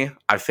Destiny.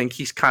 I think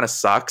he kind of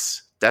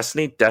sucks.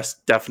 Destiny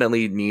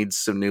definitely needs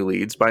some new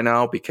leads by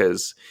now,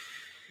 because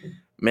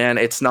man,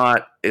 it's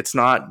not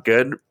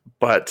good.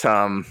 But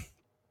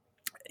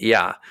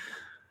yeah,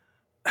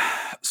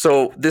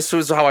 So this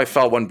was how I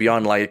felt when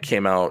Beyond Light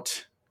came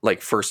out,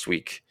 like first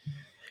week.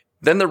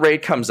 Then the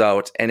raid comes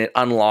out and it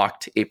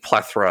unlocked a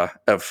plethora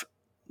of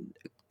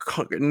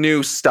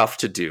new stuff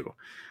to do.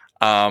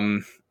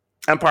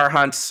 Empire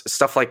hunts,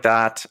 stuff like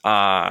that,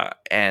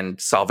 and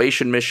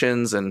salvation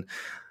missions and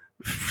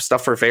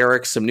stuff for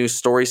Varric, some new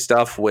story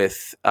stuff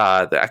with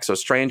the Exo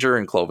Stranger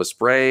and Clovis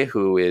Bray,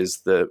 who is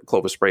the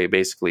Clovis Bray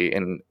basically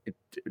in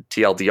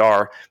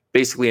TLDR,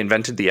 basically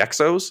invented the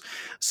Exos.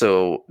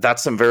 So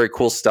that's some very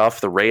cool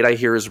stuff. The raid I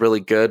hear is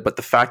really good, but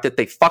the fact that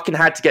they fucking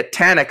had to get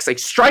Taniks, a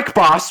strike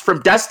boss from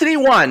Destiny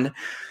 1,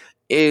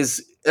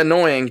 is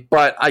annoying.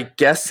 But I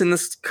guess in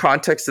this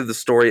context of the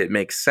story, it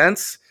makes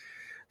sense.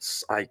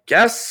 I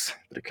guess,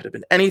 but it could have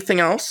been anything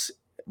else,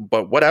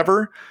 but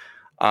whatever.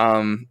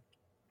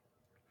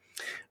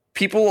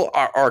 People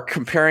are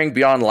comparing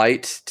Beyond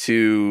Light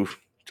to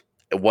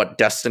what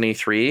Destiny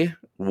 3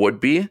 would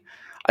be.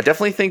 I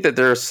definitely think that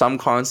there are some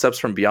concepts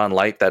from Beyond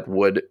Light that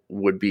would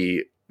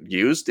be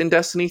used in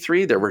Destiny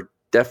 3. There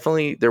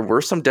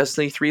were some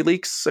Destiny 3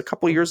 leaks a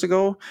couple years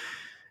ago,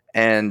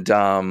 and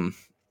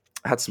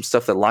had some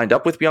stuff that lined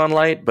up with Beyond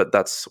Light, but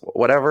that's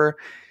whatever.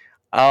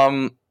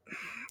 I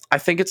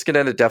think it's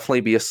going to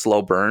definitely be a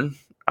slow burn.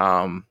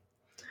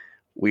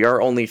 We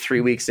are only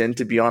 3 weeks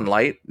into Beyond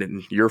Light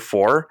in year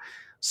 4.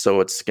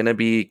 So it's going to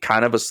be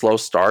kind of a slow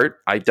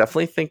start. I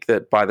definitely think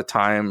that by the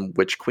time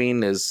Witch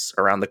Queen is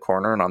around the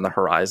corner and on the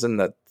horizon,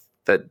 that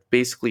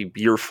basically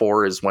year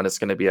 4 is when it's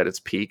going to be at its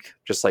peak,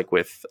 just like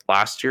with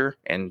last year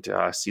and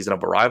Season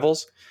of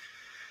Arrivals.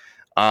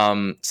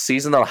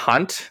 Season of the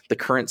Hunt, the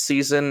current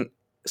season,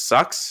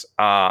 sucks.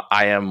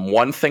 I am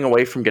one thing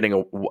away from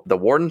getting the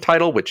Warden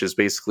title, which is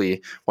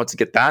basically once you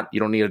get that, you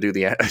don't need to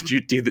do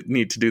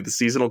need to do the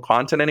seasonal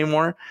content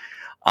anymore.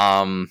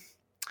 I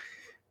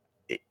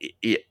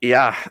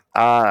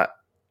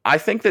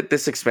think that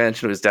this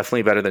expansion was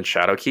definitely better than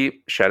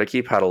Shadowkeep.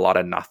 Shadowkeep had a lot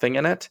of nothing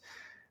in it.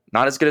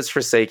 Not as good as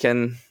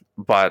Forsaken,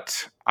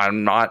 but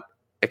I'm not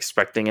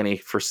expecting any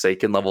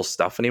Forsaken level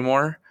stuff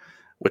anymore,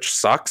 which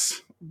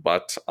sucks.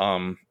 But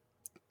I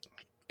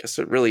guess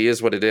it really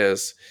is what it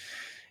is.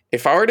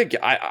 If I were to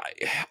get,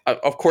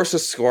 of course, a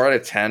score out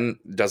of 10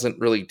 doesn't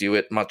really do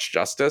it much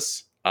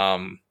justice.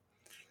 If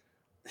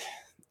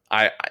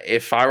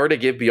I were to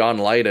give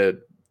Beyond Light a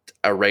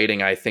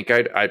rating, I think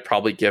I'd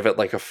probably give it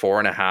like a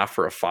 4.5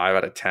 or a 5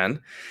 out of 10.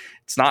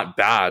 It's not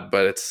bad,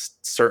 but it's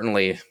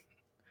certainly,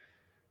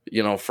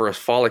 for a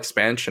fall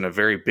expansion, a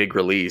very big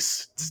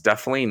release. It's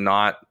definitely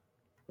not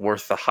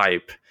worth the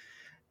hype.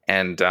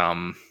 And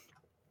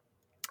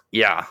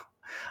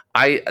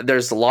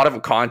there's a lot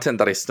of content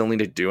that I still need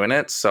to do in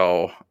it.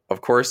 So of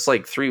course,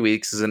 like 3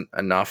 weeks isn't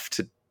enough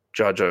to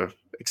judge a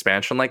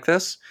expansion like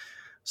this.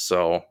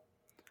 So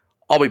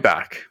I'll be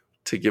back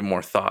to give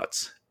more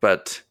thoughts,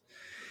 but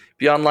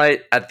Beyond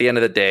Light, at the end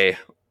of the day,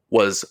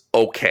 was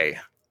okay.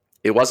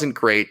 It wasn't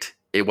great.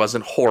 It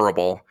wasn't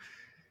horrible.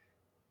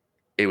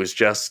 It was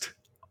just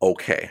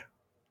okay.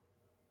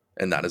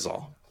 And that is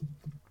all.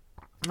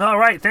 All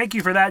right. Thank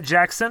you for that,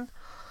 Jackson.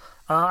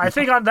 I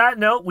think on that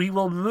note, we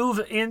will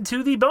move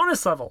into the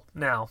bonus level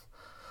now.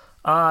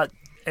 And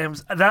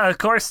that, of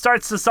course,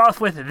 starts us off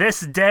with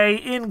this day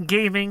in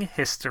gaming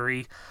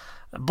history.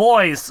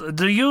 Boys,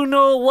 do you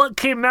know what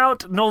came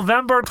out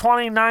November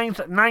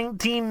 29th,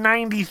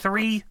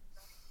 1993?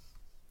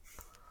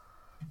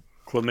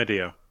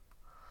 Chlamydia.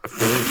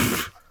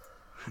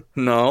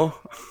 No,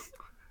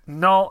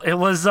 it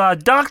was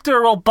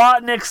Dr.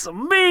 Robotnik's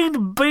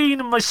Mean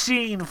Bean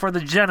Machine for the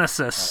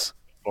Genesis.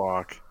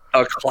 Fuck.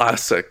 a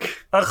classic.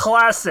 A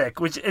classic,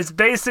 which is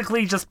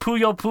basically just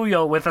Puyo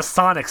Puyo with a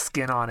Sonic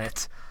skin on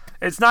it.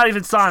 It's not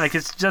even Sonic,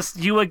 it's just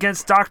you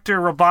against Dr.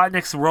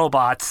 Robotnik's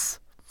robots.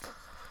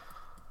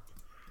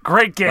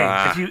 Great game.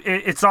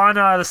 It's on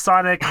the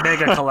Sonic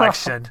Mega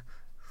Collection.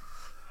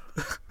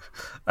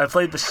 I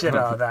played the shit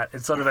out of that,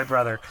 and so did my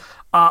brother.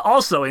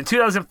 Also, in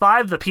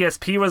 2005, the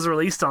PSP was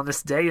released on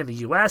this day in the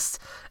US,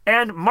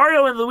 and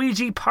Mario and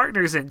Luigi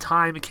Partners in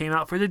Time came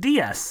out for the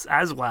DS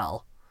as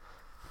well.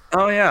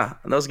 Oh yeah,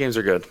 those games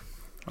are good.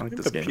 I like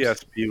those the games.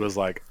 PSP was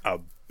like a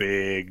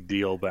big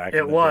deal back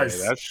in the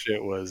was. day.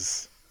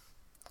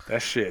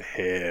 That shit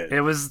hit.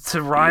 It was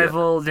to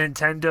rival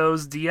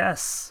Nintendo's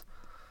DS.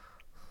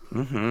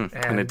 Mm-hmm.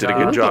 And it did a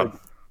good job.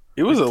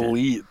 It was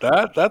elite.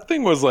 That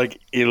thing was like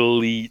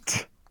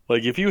elite.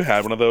 Like if you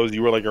had one of those,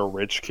 you were like a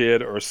rich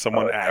kid or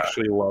someone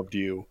actually loved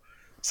you.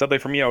 Sadly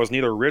for me, I was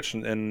neither rich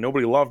and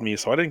nobody loved me,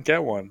 so I didn't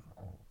get one.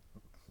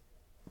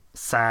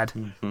 Sad.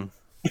 Mm-hmm.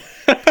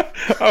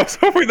 I was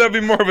hoping that'd be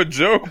more of a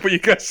joke, but you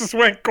guys just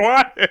went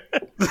quiet.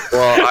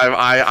 Well,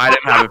 I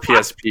didn't have a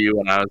PSP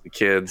when I was a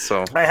kid,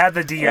 so I had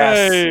the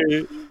DS.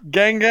 Hey,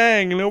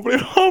 gang, nobody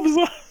loves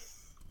us.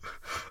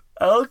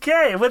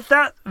 Okay, with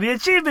that, the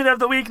achievement of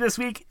the week this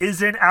week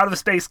is in Out of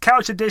Space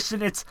Couch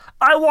Edition. It's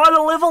I Want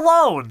to Live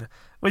Alone,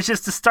 which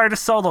is to start a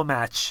solo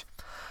match.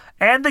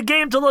 And the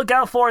game to look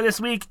out for this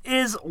week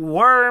is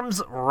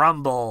Worms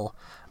Rumble,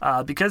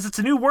 because it's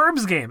a new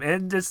Worms game,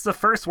 and it's the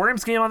first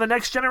Worms game on the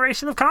next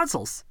generation of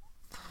consoles.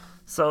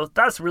 So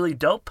that's really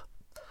dope.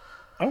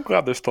 I'm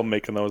glad they're still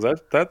making those.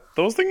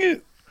 Those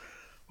things,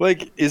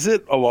 like, is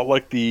it a lot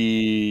like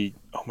the?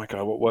 Oh my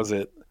god, what was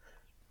it?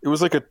 It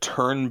was like a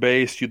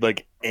turn-based. You'd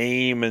like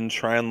aim and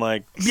try and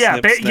like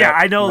snip,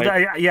 I know.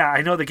 like,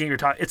 I know the game you're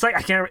talking. It's like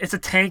I can't. It's a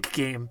tank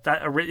game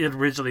that it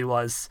originally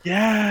was.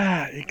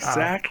 Yeah,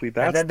 exactly.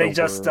 That's and then they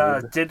just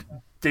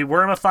they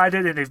wormified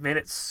it and they've made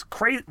it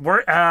crazy.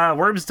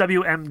 Worms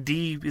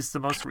WMD is the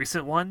most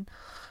recent one,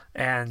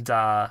 and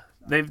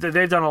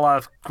they've done a lot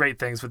of great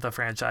things with the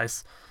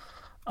franchise.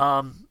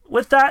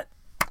 With that,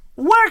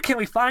 where can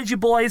we find you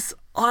boys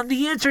on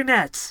the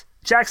internet?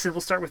 Jackson, we'll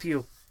start with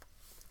you.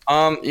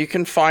 You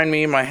can find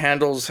me. My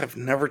handles have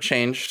never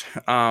changed,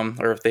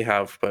 or if they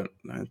have, but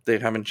they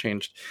haven't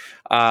changed.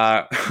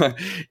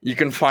 You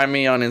can find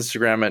me on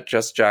Instagram at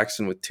Just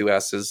Jackson with 2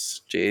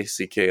 S's,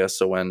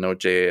 JACKSON, no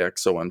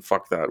JAXON.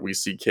 Fuck that, we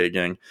CK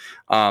gang.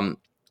 And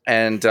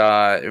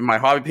my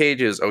hobby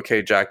page is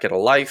OK Jack Get a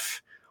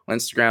Life on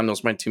Instagram.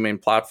 Those are my 2 main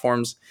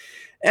platforms.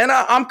 And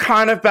I'm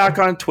kind of back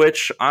on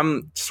Twitch.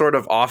 I'm sort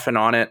of off and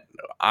on it.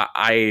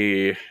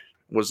 I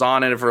was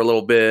on it for a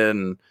little bit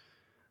and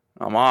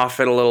I'm off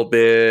it a little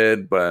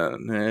bit, but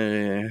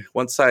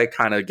once I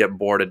kind of get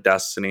bored of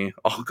Destiny,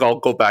 I'll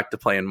go back to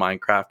playing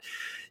Minecraft.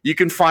 You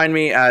can find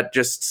me at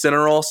just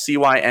Cynarole,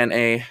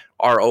 CYNAROLE.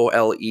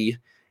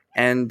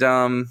 And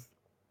I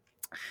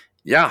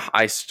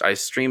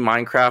stream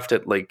Minecraft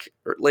at like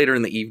later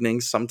in the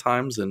evenings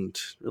sometimes, and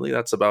really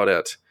that's about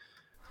it.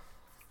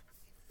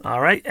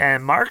 All right,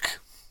 and Mark?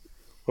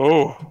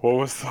 Oh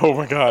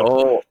my god.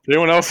 Oh. Did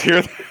anyone else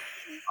hear that?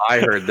 I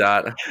heard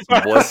that.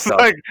 It's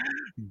like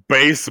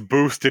bass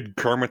boosted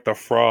Kermit the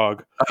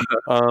Frog.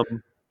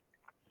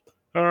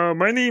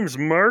 My name's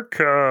Mark.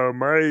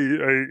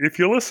 If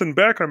you listen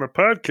back on the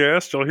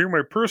podcast, you'll hear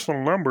my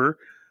personal number.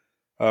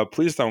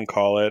 Please don't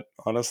call it.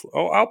 Honestly,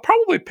 I'll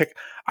probably pick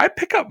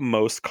up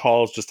most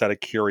calls just out of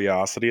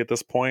curiosity at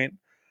this point.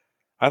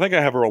 I think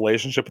I have a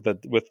relationship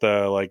with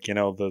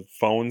the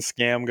phone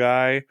scam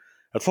guy.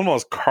 That's one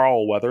was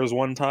Carl Weathers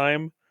one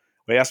time.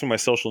 They asked me my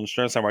social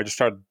insurance number. I just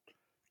started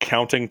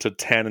counting to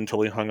 10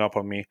 until he hung up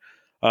on me.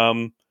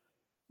 My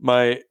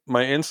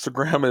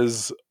Instagram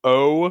is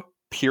O.COMA,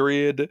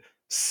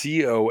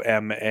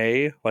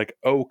 like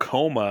O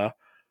coma,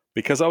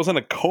 because I was in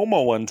a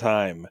coma one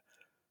time.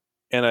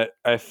 And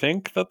I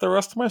think that the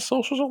rest of my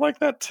socials are like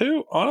that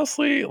too.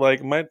 Honestly,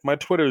 like my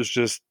Twitter is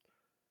just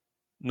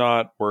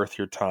not worth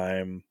your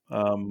time.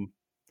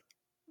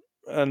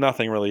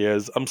 Nothing really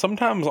is. I'm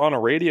sometimes on a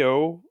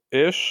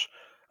radio-ish.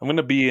 I'm going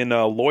to be in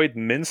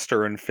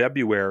Lloydminster in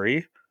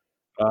February.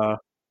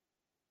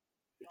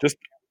 Just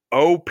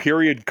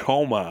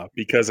O.coma,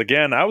 because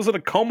again, I was in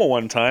a coma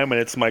one time, and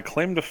it's my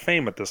claim to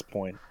fame at this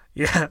point.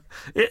 Yeah,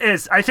 it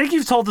is. I think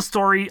you've told the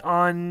story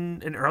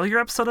on an earlier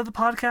episode of the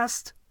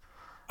podcast.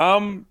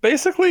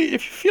 Basically,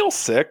 if you feel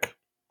sick,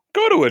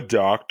 go to a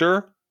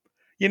doctor.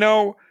 You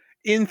know,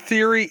 in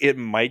theory, it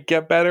might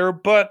get better,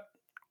 but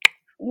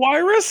why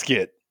risk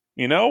it?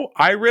 You know,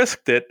 I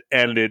risked it,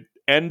 and it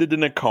ended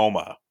in a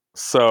coma.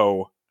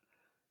 So,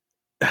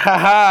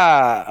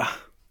 haha.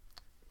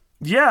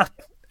 Yeah.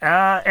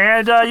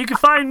 And you can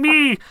find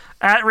me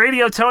at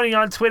Radio Tony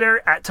on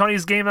Twitter, at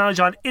Tony's Game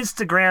Lounge on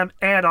Instagram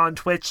and on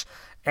Twitch.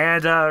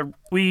 And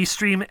we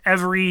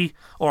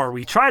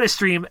try to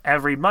stream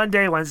every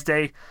Monday,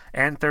 Wednesday,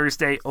 and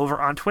Thursday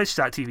over on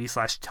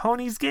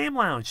twitch.tv/Tony's Game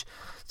Lounge.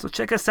 So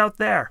check us out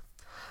there.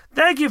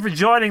 Thank you for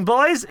joining,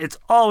 boys. It's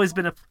always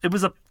been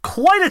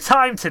quite a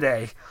time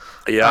today.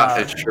 Yeah,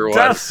 it sure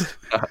was.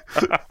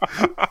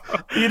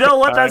 You know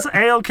what? That's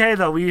A-okay,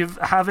 though. We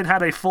haven't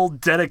had a full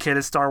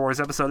dedicated Star Wars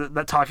episode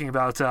talking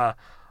about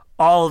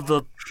all of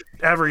the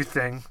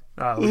everything.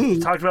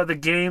 We've talked about the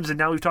games, and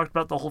now we've talked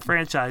about the whole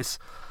franchise.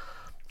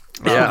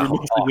 Yeah,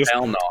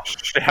 hell no.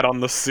 Shat on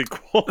the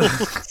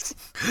sequels.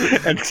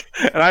 and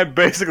I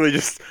basically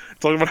just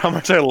talking about how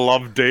much I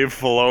love Dave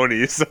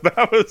Filoni. So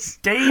that was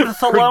Dave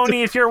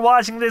Filoni. If you're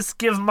watching this,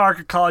 give Mark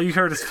a call. You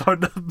heard his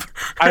phone number.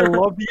 I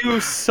love you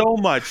so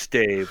much,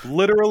 Dave.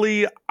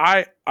 Literally,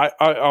 I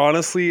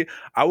honestly,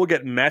 I will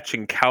get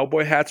matching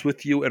cowboy hats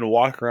with you and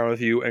walk around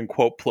with you and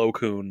quote Plo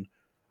Koon.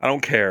 I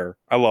don't care.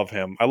 I love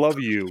him. I love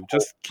you.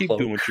 Just keep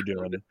doing what you're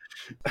doing.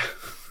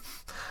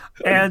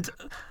 And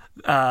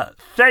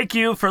thank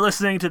you for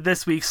listening to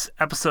this week's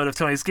episode of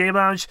Tony's Game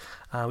Lounge.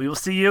 We will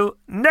see you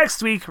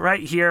next week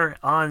right here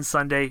on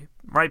Sunday,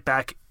 right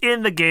back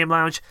in the Game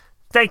Lounge.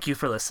 Thank you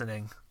for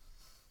listening.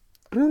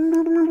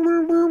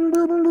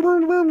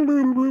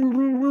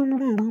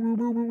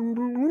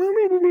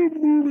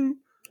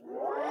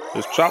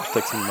 There's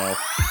chopsticks in the mouth.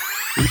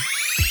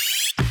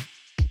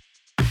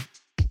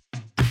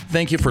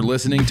 Thank you for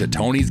listening to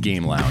Tony's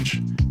Game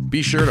Lounge.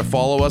 Be sure to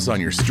follow us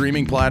on your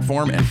streaming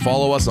platform and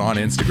follow us on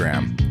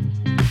Instagram.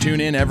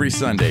 Tune in every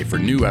Sunday for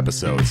new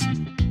episodes.